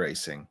like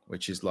iRacing,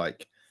 which is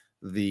like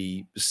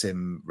the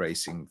sim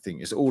racing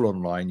thing, it's all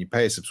online. You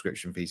pay a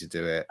subscription fee to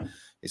do it.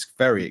 It's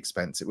very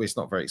expensive. Well, it's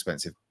not very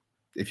expensive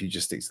if you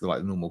just stick to the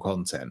like normal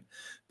content,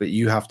 but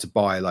you have to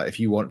buy, like, if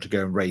you want to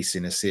go and race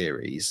in a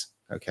series,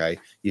 okay,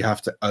 you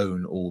have to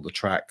own all the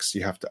tracks.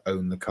 You have to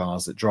own the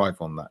cars that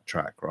drive on that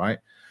track, right?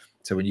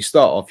 So when you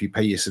start off, you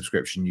pay your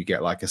subscription, you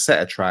get like a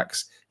set of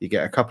tracks, you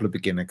get a couple of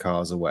beginner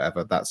cars or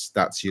whatever.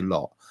 That's your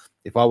lot.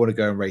 If I want to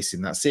go and race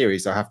in that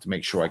series, I have to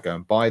make sure I go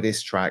and buy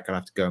this track, and I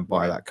have to go and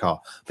buy that car.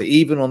 But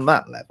even on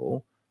that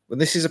level, when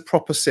this is a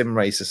proper sim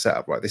racer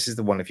setup, right? This is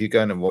the one, if you're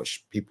going and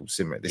watch people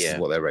sim race, this is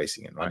what they're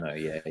racing in, right? I know,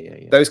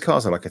 yeah. Those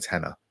cars are like a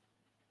tenner.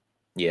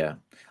 Yeah.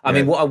 I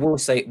mean, what I will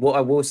say,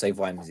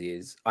 Vimesy,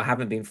 is I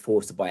haven't been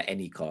forced to buy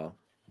any car.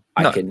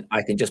 I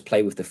can just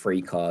play with the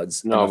free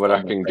cards. No, but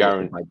I can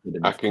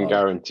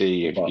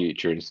guarantee in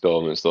future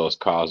installments those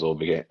cars will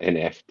be getting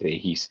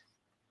NFTs.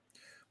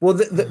 Well,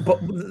 but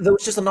there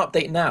was just an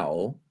update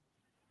now,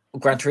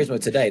 Gran Turismo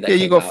today.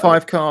 You got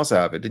 5 cars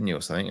out of it, didn't you,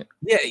 or something?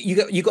 Yeah,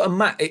 you got a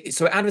map.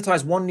 So it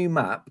advertised 1 new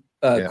map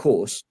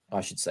course,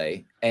 I should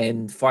say,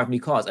 and 5 new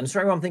cars. And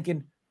straight away I'm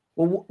thinking,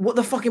 well, what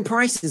the fucking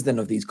price is then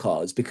of these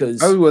cars? Because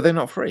well, they're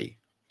not free.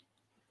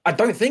 I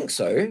don't think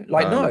so.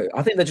 Like, no,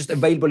 I think they're just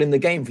available in the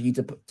game for you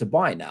to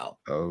buy now.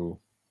 Oh,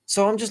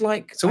 so I'm just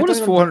like, so what does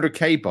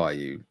 400k buy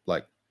you?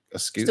 Like a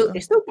scooter?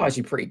 It still buys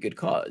you pretty good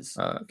cars.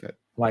 Oh, okay.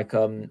 Like,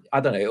 I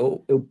don't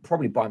know. It'll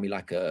probably buy me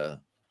like I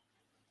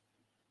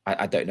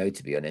don't know,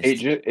 to be honest.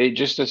 It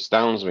just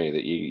astounds me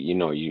that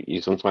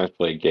you sometimes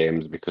play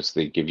games because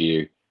they give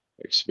you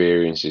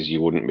experiences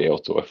you wouldn't be able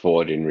to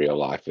afford in real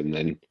life, and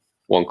then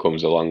one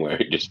comes along where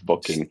it just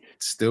fucking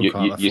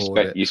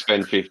you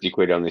spend 50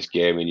 quid on this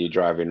game and you're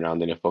driving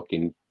around in a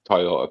fucking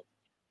Toyota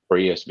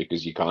Prius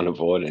because you can't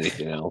afford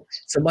anything else.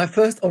 So my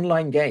first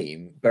online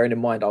game, bearing in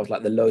mind I was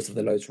like the lowest of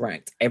the lowest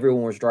ranked,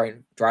 everyone was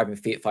driving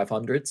Fiat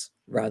 500s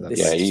around this.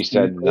 Yeah, you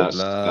said that's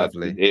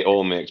lovely. It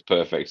all makes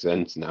perfect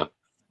sense now.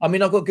 I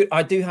mean,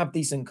 I do have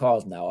decent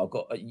cars now.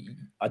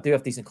 I do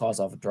have decent cars.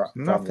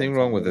 Nothing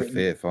wrong with the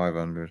Fiat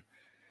 500.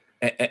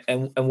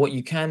 And what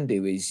you can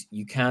do is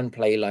you can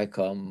play like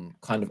kind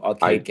of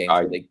arcade games.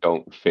 I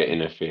don't fit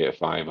in a Fiat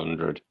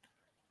 500.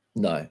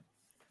 No,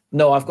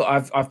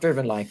 I've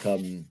driven like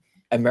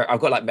I've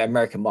got like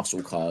American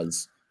muscle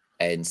cars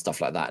and stuff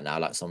like that now,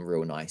 like some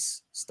real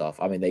nice stuff.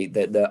 I mean,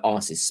 the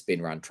asses spin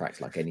around tracks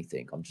like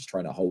anything. I'm just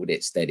trying to hold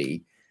it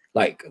steady.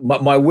 Like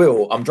my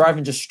wheel, I'm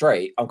driving just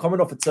straight. I'm coming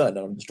off a turn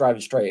and I'm just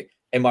driving straight.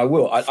 And my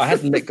wheel, I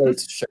had to let go to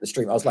show the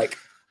stream. I was like,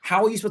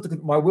 how are you supposed to?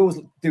 My wheel's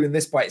doing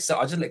this by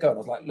itself. I just let go and I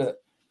was like, look,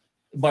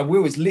 my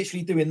wheel is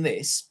literally doing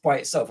this by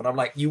itself. And I'm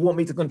like, you want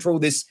me to control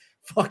this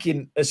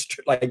fucking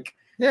like?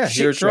 Yeah,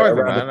 you're a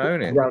driver, man.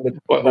 Own it.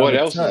 What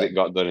else has it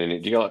got done in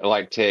it? Do you got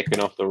like taken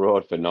off the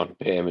road for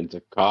non-payment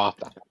of car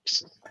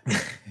tax?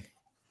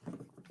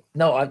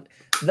 No,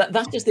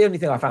 that's just the only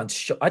thing I found.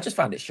 I just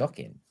found it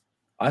shocking.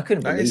 I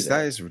couldn't believe it.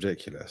 That is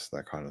ridiculous,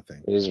 that kind of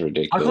thing. It is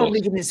ridiculous. I can't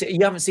believe you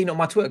haven't seen it on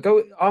my Twitter.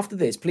 Go after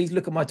this, please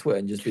look at my Twitter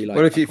and just be like.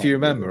 Well, if you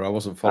remember, I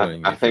wasn't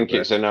following. I think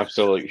it's an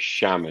absolute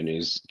sham and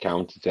is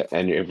counter to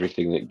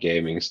everything that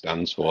gaming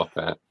stands for.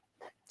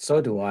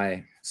 So do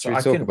I. So Should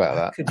we talk about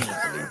that? I could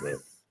not believe it.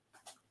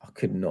 I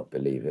could not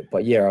believe it.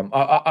 But yeah,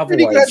 I'm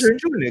really glad you're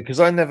enjoying it, because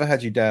I never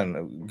had you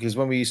down. Because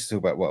when we used to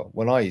talk about,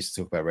 when I used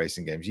to talk about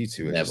racing games, you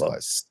two were just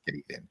like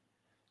scathing,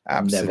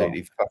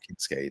 absolutely fucking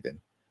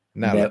scathing.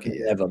 Now look at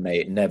you. Never,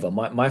 mate. Never.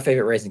 My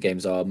favorite racing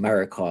games are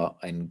Mario Kart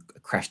and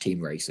Crash Team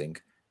Racing,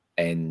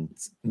 and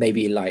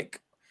maybe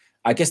like,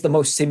 I guess the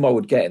most sim I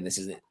would get, and this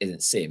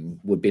isn't sim,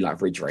 would be like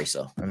Ridge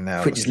Racer,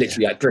 which is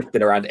literally like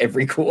drifting around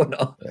every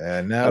corner.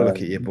 Now look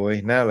at you,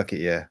 boy. Now look at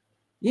you.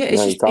 Yeah,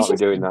 you can't be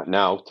doing that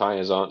now.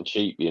 Tires aren't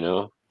cheap, you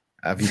know.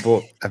 Have you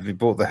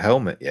bought the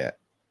helmet yet?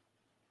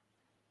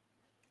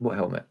 What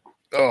helmet?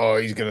 Oh,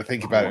 he's gonna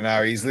think about it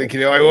now. He's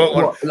thinking, I want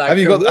one. Like have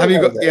you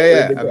got?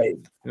 Yeah.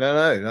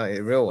 No, not a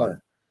real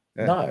one.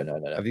 Yeah.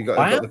 No. Have you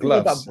got the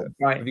gloves?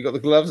 Have you got the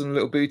gloves and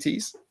little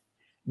booties?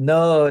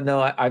 No.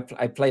 I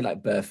play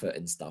like barefoot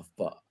and stuff,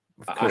 but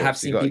I have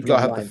seen people. You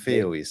got to have the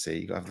feel. You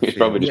see, you got to have the feel.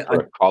 Probably just put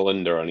a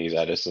colander on his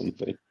head or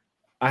something.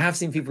 I have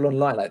seen people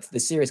online, like the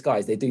serious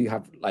guys. They do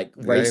have like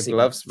racing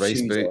gloves,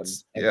 race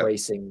boots, and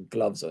racing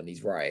gloves on.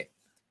 He's right.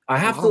 I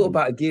have thought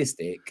about a gear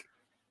stick.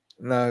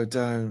 No,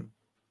 don't.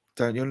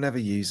 You'll never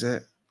use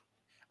it.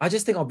 I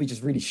just think I'll be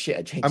just really shit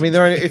at changing. I mean,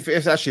 if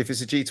it's a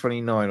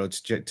G29 or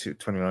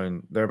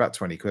G29, they're about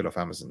 20 quid off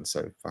Amazon.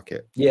 So fuck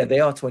it. Yeah, they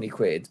are 20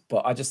 quid.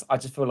 But I just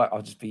feel like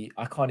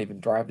I can't even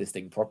drive this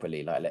thing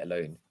properly, like let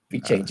alone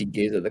be changing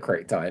gears at the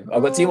correct time.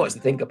 I've got too much to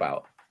think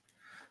about.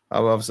 I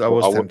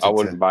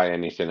wouldn't buy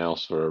anything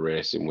else for a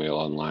racing wheel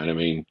online. I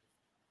mean,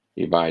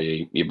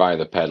 You buy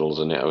the pedals,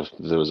 and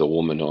there was a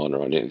woman on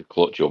her, and the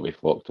clutch will be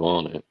fucked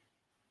on it.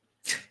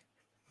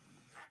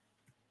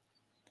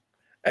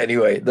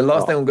 Anyway, the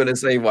last thing I'm going to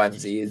say,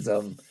 Wimsey, is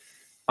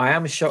I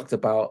am shocked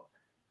about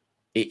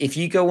if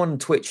you go on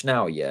Twitch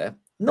now,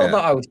 not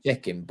that I was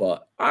checking,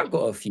 but I've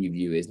got a few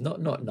viewers,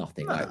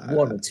 nothing, like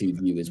 1 or 2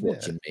 viewers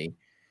watching me.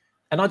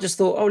 And I just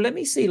thought, let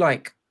me see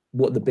like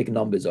what the big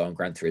numbers are on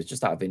Gran Turismo,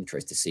 just out of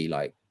interest to see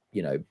like,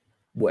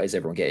 what is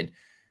everyone getting?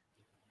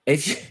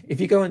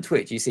 If you go on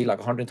Twitch, you see like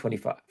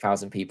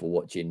 125,000 people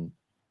watching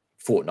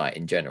Fortnite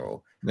in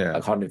general, like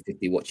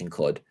 150 watching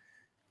COD.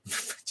 Do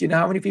you know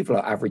how many people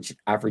are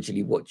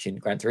averagely watching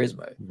Gran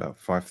Turismo? About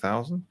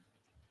 5,000.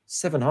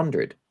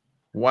 700.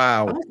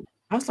 Wow.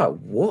 I was like,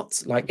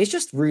 what? Like, it's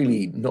just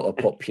really not a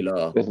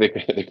popular.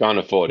 They can't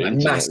afford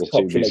internet.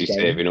 They're too busy game.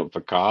 saving up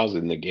for cars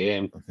in the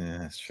game. Yeah,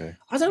 that's true.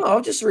 I don't know. I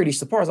was just really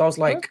surprised. I was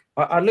like,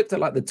 I looked at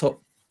like the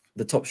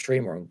top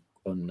streamer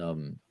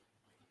on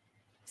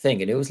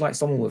thing, and it was like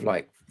someone with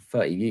like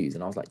 30 views,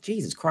 and I was like,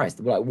 Jesus Christ!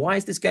 Like, why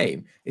is this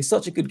game? It's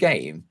such a good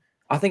game.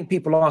 I think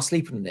people are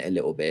sleeping on it a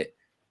little bit,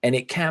 and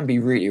it can be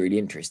really, really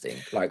interesting.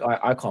 Like,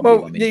 I can't.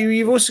 Well,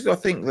 you've also got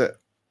to think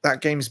that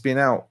game's been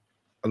out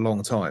a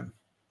long time.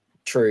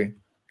 True.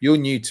 You're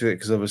new to it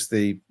because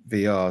obviously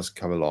VR's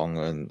come along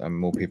and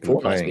more people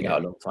are playing. Been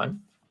out a long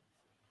time.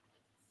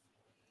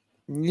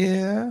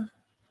 Yeah,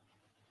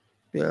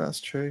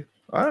 that's true.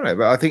 I don't know,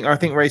 but I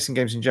think racing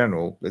games in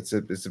general, it's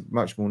a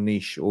much more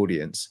niche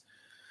audience.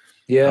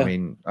 Yeah, I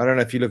mean, I don't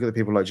know if you look at the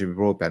people like Jimmy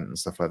Broadbent and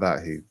stuff like that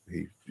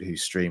who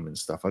stream and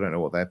stuff. I don't know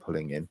what they're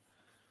pulling in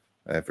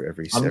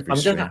every stream.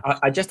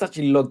 I just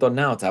actually logged on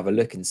now to have a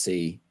look and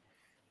see.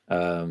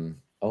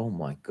 Oh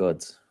my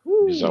god!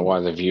 Is that why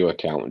the viewer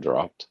count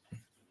dropped?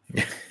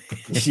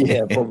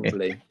 Yeah,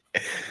 probably.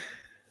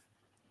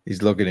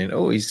 He's logging in.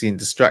 Oh, he's getting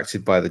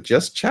distracted by the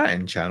Just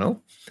Chatting channel.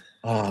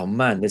 Oh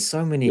man, there's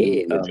so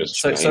many.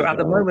 So at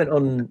the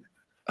moment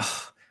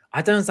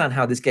I don't understand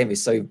how this game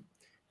is so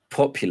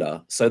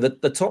popular. So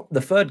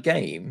the third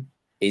game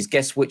is,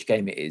 guess which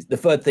game it is. The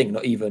third thing,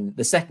 not even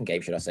the second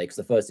game, should I say? Because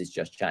the first is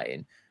Just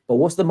Chatting. But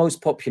what's the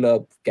most popular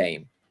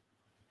game?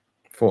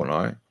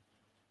 Fortnite.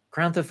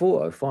 Grand Theft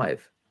Auto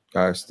 5.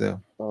 Oh, still.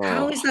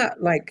 How is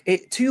that? Like,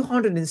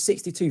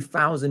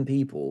 262,000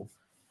 people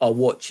are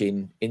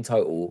watching in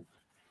total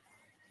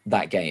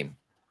that game.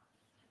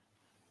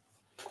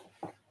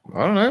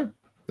 I don't know.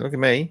 Look at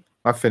me.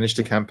 I finished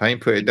the campaign,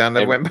 put it down,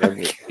 then went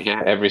back.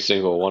 Every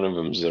single one of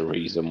them is the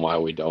reason why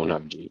we don't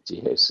have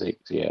GTA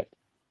 6 yet.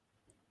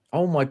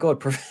 Oh my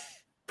god,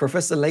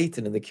 Professor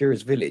Layton in the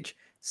Curious Village,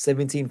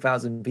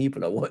 17,000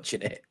 people are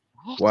watching it.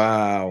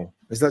 Wow.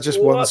 Is that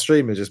just one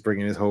streamer just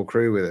bringing his whole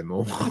crew with him?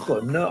 Or I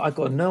got no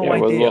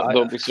idea. Well,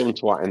 there'll be some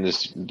twat in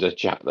the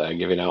chat there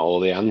giving out all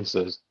the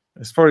answers.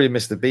 It's probably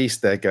Mr.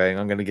 Beast there going,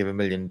 I'm going to give $1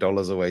 million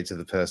away to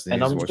the person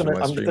who's watching my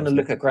stream. I'm just going to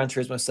look at Gran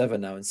Turismo 7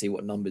 now and see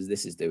what numbers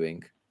this is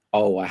doing.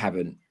 Oh, I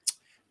haven't.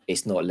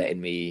 It's not letting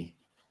me.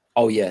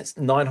 Oh, yes.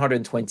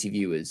 920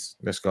 viewers.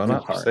 It's gone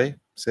up.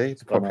 See,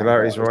 the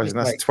popularity is rising.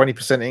 That's a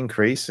 20%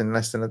 increase in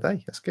less than a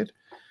day. That's good.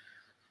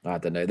 I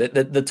don't know.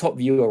 The top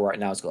viewer right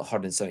now has got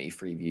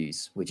 173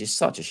 views, which is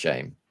such a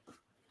shame.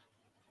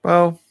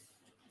 Well,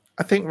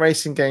 I think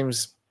racing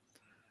games,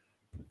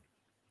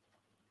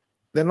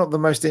 they're not the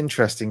most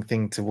interesting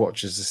thing to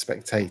watch as a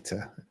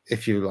spectator.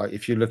 If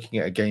you're looking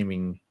at a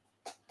gaming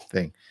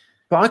thing.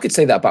 But I could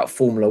say that about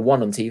Formula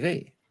 1 on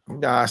TV.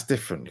 No, it's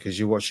different because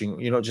you're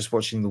not just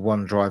watching the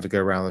one driver go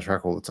around the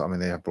track all the time. I mean,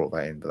 they have brought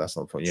that in, but that's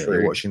not the point.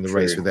 You're watching the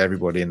race with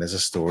everybody, and there's a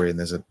story, and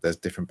there's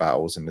different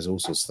battles, and there's all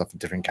sorts of stuff in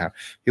different camp.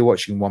 You're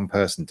watching one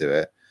person do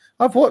it.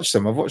 I've watched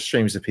them. I've watched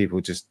streams of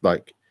people just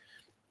like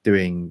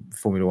doing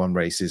Formula 1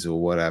 races or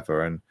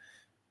whatever, and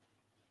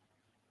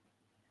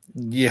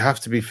you have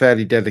to be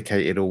fairly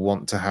dedicated or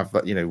want to have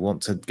that,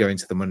 want to go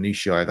into the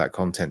minutiae of that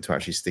content to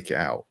actually stick it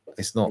out.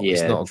 It's not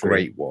a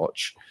great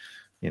watch,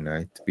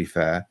 to be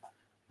fair.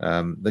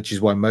 Which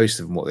is why most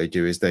of them, what they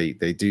do is they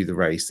do the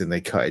race, then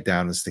they cut it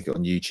down and stick it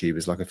on YouTube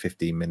as like a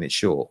 15-minute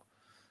short.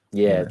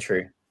 Yeah,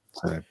 true.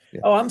 So,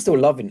 yeah. Oh,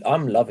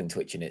 I'm loving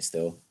Twitching it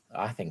still.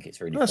 I think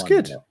it's really That's fun.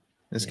 good.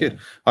 It's good.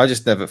 I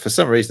just never, for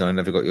some reason, I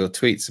never got your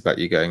tweets about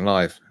you going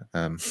live.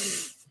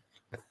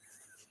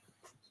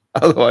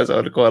 Otherwise, I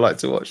would quite like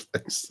to watch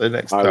this. So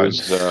next time, I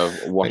was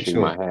washing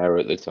my hair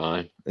at the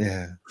time.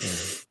 Yeah.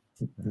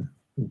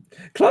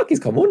 Clark has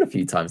come on a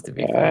few times, to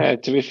be fair.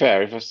 To be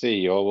fair, if I see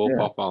you, I will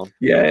pop on.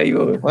 Yeah, you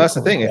will. Well, that's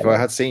the thing. If I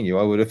had seen you,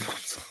 I would have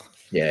popped on.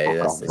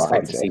 Yeah, it's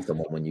hard to see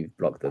someone when you've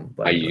blocked them.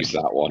 But I use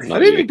that one. I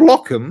didn't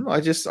block them. I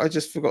just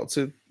forgot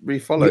to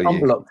refollow you. You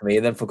unblocked me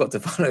and then forgot to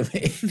follow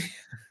me.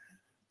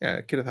 Yeah,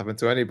 it could have happened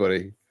to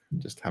anybody.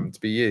 Just happened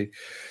to be you.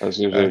 I was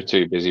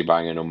too busy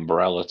buying an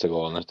umbrella to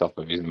go on the top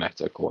of his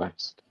Meta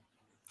Quest.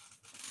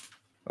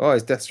 Oh,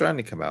 is Death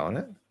Stranding come out on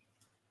it?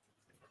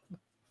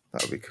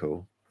 That would be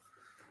cool.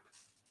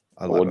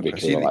 I like my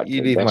Quest.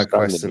 You leave my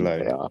Quest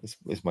alone.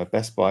 It's my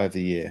best buy of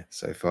the year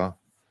so far.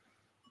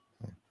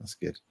 That's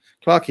good.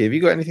 Clarky, have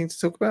you got anything to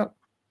talk about?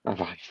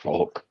 Have I?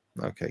 Fuck.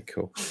 Okay,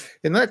 cool.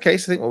 In that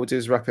case, I think what we'll do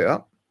is wrap it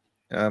up.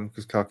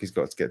 because Clarky's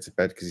got to get to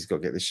bed because he's got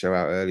to get this show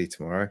out early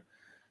tomorrow.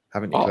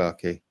 Haven't you, Oh.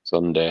 Clarky?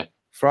 Sunday.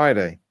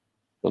 Friday.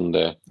 Come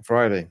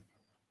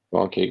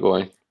on, keep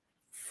going. You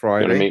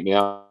Friday. want to meet me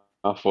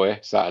halfway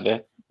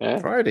Saturday? Yeah.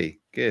 Friday.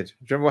 Good. Do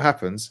you remember what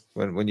happens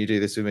when you do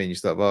this with me and you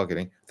start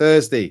bargaining?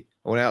 Thursday.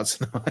 I went out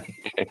tonight.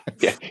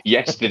 Yeah.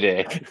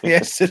 Yesterday.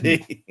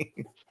 Yesterday.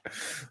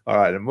 All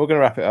right, then we're going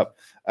to wrap it up.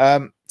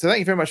 So thank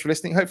you very much for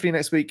listening. Hopefully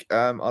next week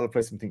I'll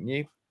upload something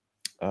new,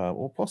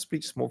 or possibly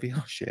just more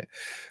VR shit.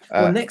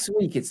 Well, next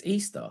week it's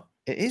Easter.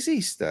 It is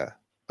Easter.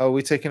 Oh,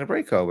 we're taking a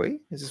break, are we?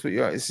 Is this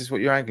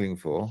what you're angling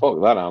for?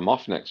 Fuck that! I'm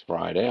off next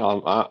Friday.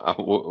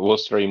 We'll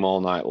stream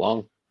all night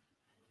long.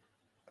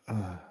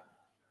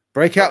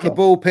 Break out the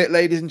ball pit,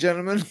 ladies and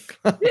gentlemen.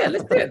 Yeah,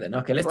 let's do it then.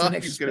 Okay, let's do Well,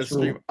 next he's gonna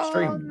stream.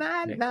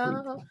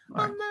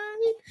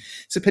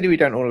 It's a pity we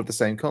don't all have the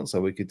same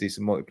console. We could do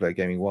some multiplayer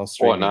gaming while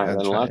streaming. Fortnite,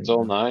 then lads,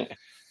 all night.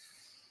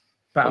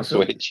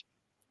 Battlefield. Switch.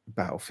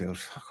 Battlefield.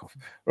 Fuck off.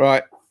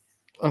 Right,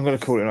 I'm going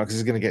to call it now because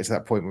it's going to get to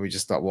that point where we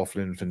just start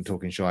waffling and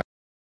talking shit.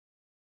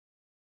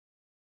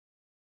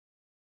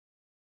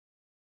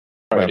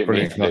 Well,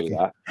 brilliant,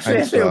 that.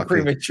 Thanks, Little Clarky.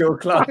 premature,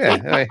 Clark. Yeah,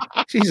 anyway,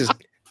 Jesus,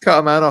 cut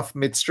a man off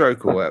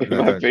mid-stroke or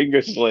whatever. My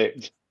finger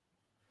slipped.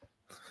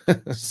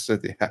 So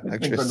the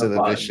actress to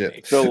the bishop.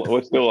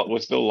 We're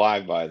still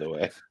live, by the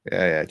way.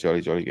 Yeah,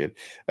 jolly good.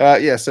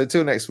 Yeah, so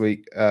till next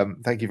week.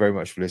 Thank you very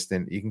much for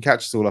listening. You can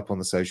catch us all up on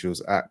the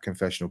socials at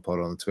Confessional Pod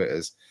on the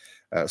Twitters.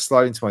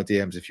 Slide into my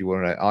DMs if you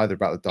want to know either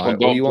about the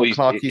diet or you want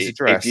Clarky's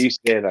address. If you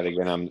say that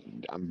again,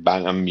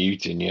 I'm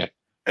muting you.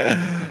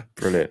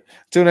 Brilliant.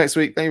 Till next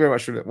week. Thank you very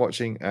much for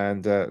watching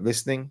and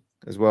listening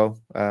as well.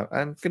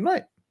 And good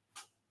night.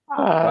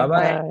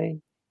 Bye.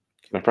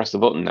 Can I press the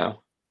button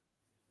now?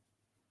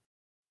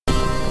 The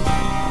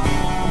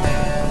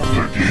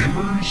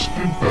Gamer's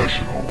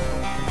Confessional.